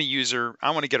 So I'm a user.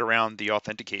 I want to get around the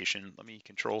authentication. Let me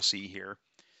Control-C here.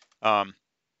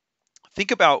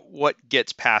 Think about what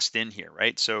gets passed in here,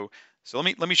 right? So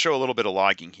let me show a little bit of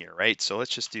logging here, right? So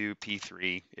let's just do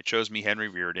P3. It shows me Henry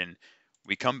Reardon.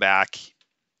 We come back,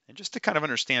 and just to kind of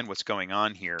understand what's going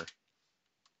on here.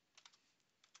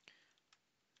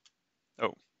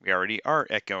 Oh, we already are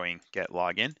echoing get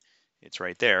login. It's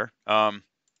right there. Let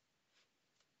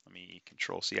me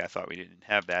Control-C. I thought we didn't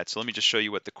have that. So let me just show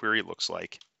you what the query looks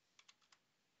like.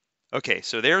 Okay,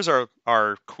 so there's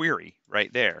our query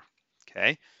right there.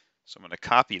 Okay, so I'm going to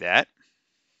copy that.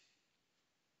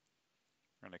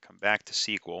 I'm going to come back to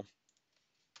SQL.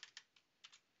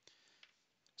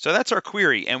 So that's our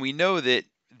query, and we know that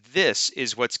this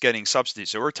is what's getting substituted.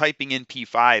 So we're typing in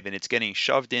P5, and it's getting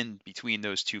shoved in between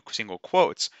those two single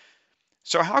quotes.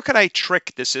 So how could I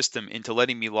trick the system into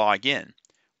letting me log in?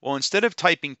 Well, instead of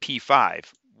typing P5,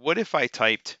 what if I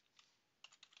typed,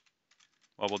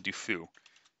 well, we'll do foo.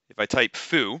 If I type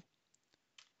foo,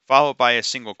 followed by a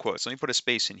single quote. So let me put a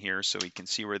space in here so we can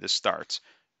see where this starts,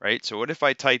 right? So what if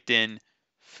I typed in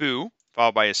foo,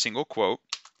 followed by a single quote,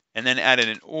 and then added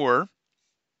an or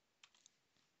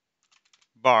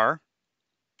bar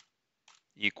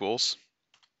equals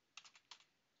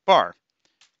bar.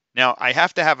 Now, I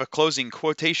have to have a closing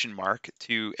quotation mark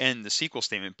to end the SQL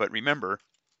statement, but remember,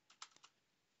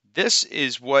 this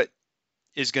is what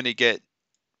is going to get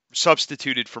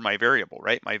substituted for my variable,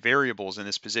 right? My variable is in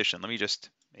this position. Let me just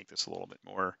make this a little bit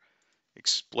more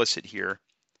explicit here.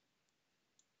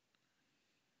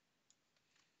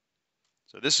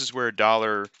 So this is where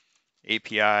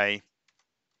 $API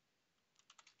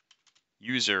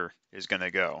user is going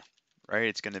to go, right?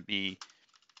 It's going to be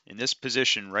in this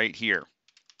position right here.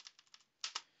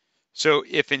 So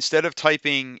if instead of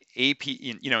typing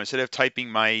instead of typing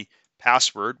my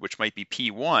password, which might be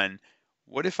P1,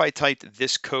 what if I typed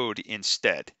this code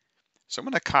instead? So I'm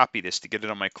going to copy this to get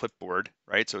it on my clipboard,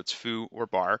 right? So it's foo or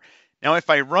bar. Now if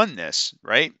I run this,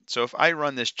 right? So if I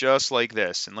run this just like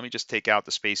this, and let me just take out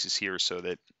the spaces here so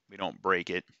that we don't break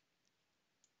it,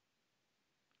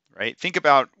 right? Think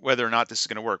about whether or not this is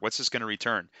going to work. What's this going to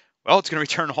return? Well, it's going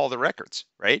to return all the records,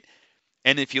 right?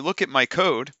 And if you look at my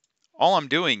code, all I'm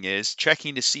doing is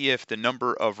checking to see if the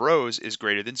number of rows is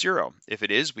greater than 0. If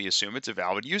it is, we assume it's a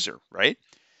valid user, right?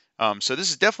 So this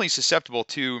is definitely susceptible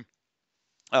to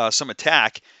some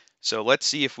attack. So let's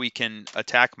see if we can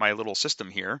attack my little system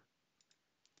here.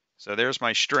 So there's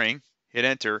my string, hit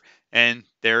enter, and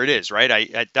there it is,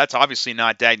 right? That's obviously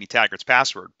not Dagny Taggart's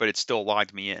password, but it still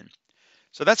logged me in.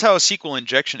 So that's how a SQL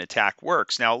injection attack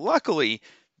works. Now, luckily,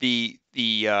 the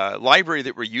library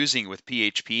that we're using with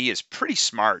PHP is pretty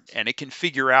smart, and it can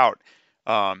figure out.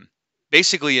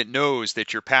 Basically, it knows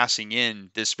that you're passing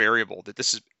in this variable. That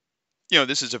this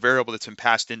is a variable that's been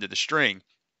passed into the string,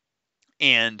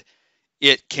 and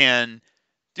it can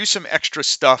do some extra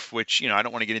stuff, which I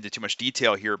don't want to get into too much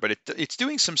detail here, but it's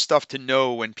doing some stuff to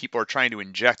know when people are trying to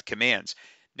inject commands.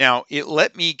 Now, it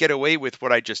let me get away with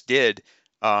what I just did.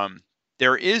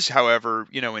 There is, however,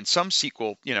 in some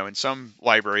SQL, in some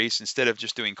libraries, instead of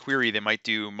just doing query, they might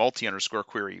do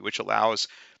multi_query, which allows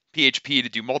PHP to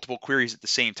do multiple queries at the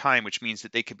same time, which means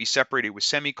that they could be separated with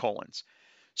semicolons.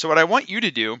 So what I want you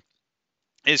to do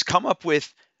is come up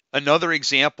with another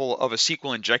example of a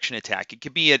SQL injection attack. It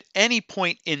could be at any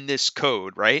point in this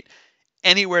code, right?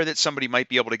 Anywhere that somebody might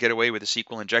be able to get away with a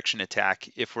SQL injection attack.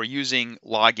 If we're using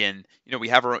login, we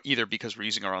have either because we're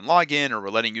using our own login or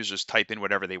we're letting users type in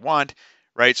whatever they want,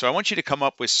 right? So I want you to come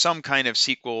up with some kind of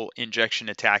SQL injection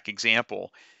attack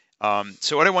example.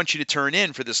 So what I want you to turn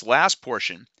in for this last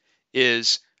portion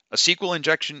is a SQL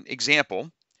injection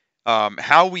example,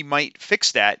 how we might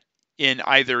fix that in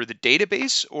either the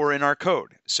database or in our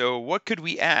code. So what could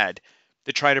we add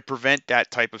to try to prevent that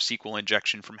type of SQL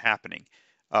injection from happening?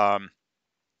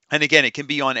 And again, it can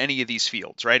be on any of these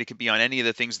fields, right? It could be on any of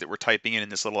the things that we're typing in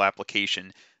this little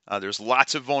application. There's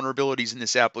lots of vulnerabilities in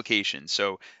this application.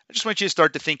 So I just want you to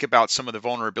start to think about some of the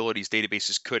vulnerabilities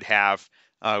databases could have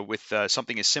with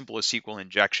something as simple as SQL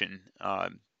injection.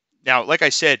 Now, like I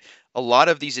said, a lot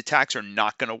of these attacks are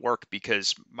not going to work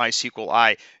because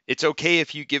MySQLi, it's okay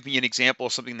if you give me an example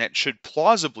of something that should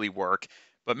plausibly work,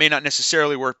 but may not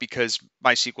necessarily work because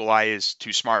MySQLi is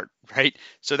too smart, right?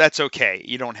 So that's okay.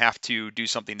 You don't have to do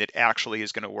something that actually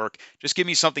is going to work. Just give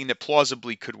me something that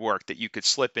plausibly could work, that you could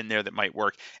slip in there that might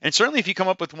work. And certainly if you come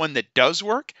up with one that does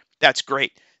work, that's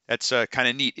great. That's kind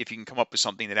of neat if you can come up with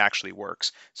something that actually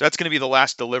works. So that's going to be the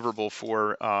last deliverable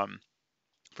for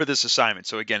this assignment.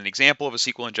 So again, an example of a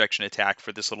SQL injection attack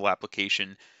for this little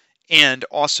application, and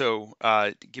also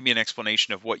give me an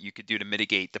explanation of what you could do to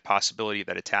mitigate the possibility of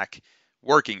that attack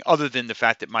working, other than the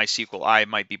fact that MySQLi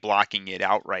might be blocking it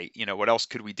outright. What else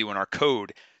could we do in our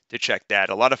code to check that?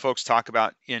 A lot of folks talk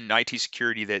about in IT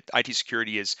security that IT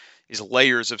security is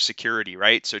layers of security,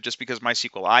 right? So just because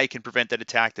MySQLi can prevent that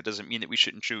attack, that doesn't mean that we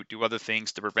shouldn't do other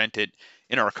things to prevent it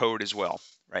in our code as well,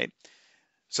 right?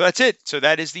 So that's it. So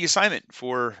that is the assignment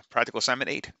for practical assignment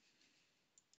 8.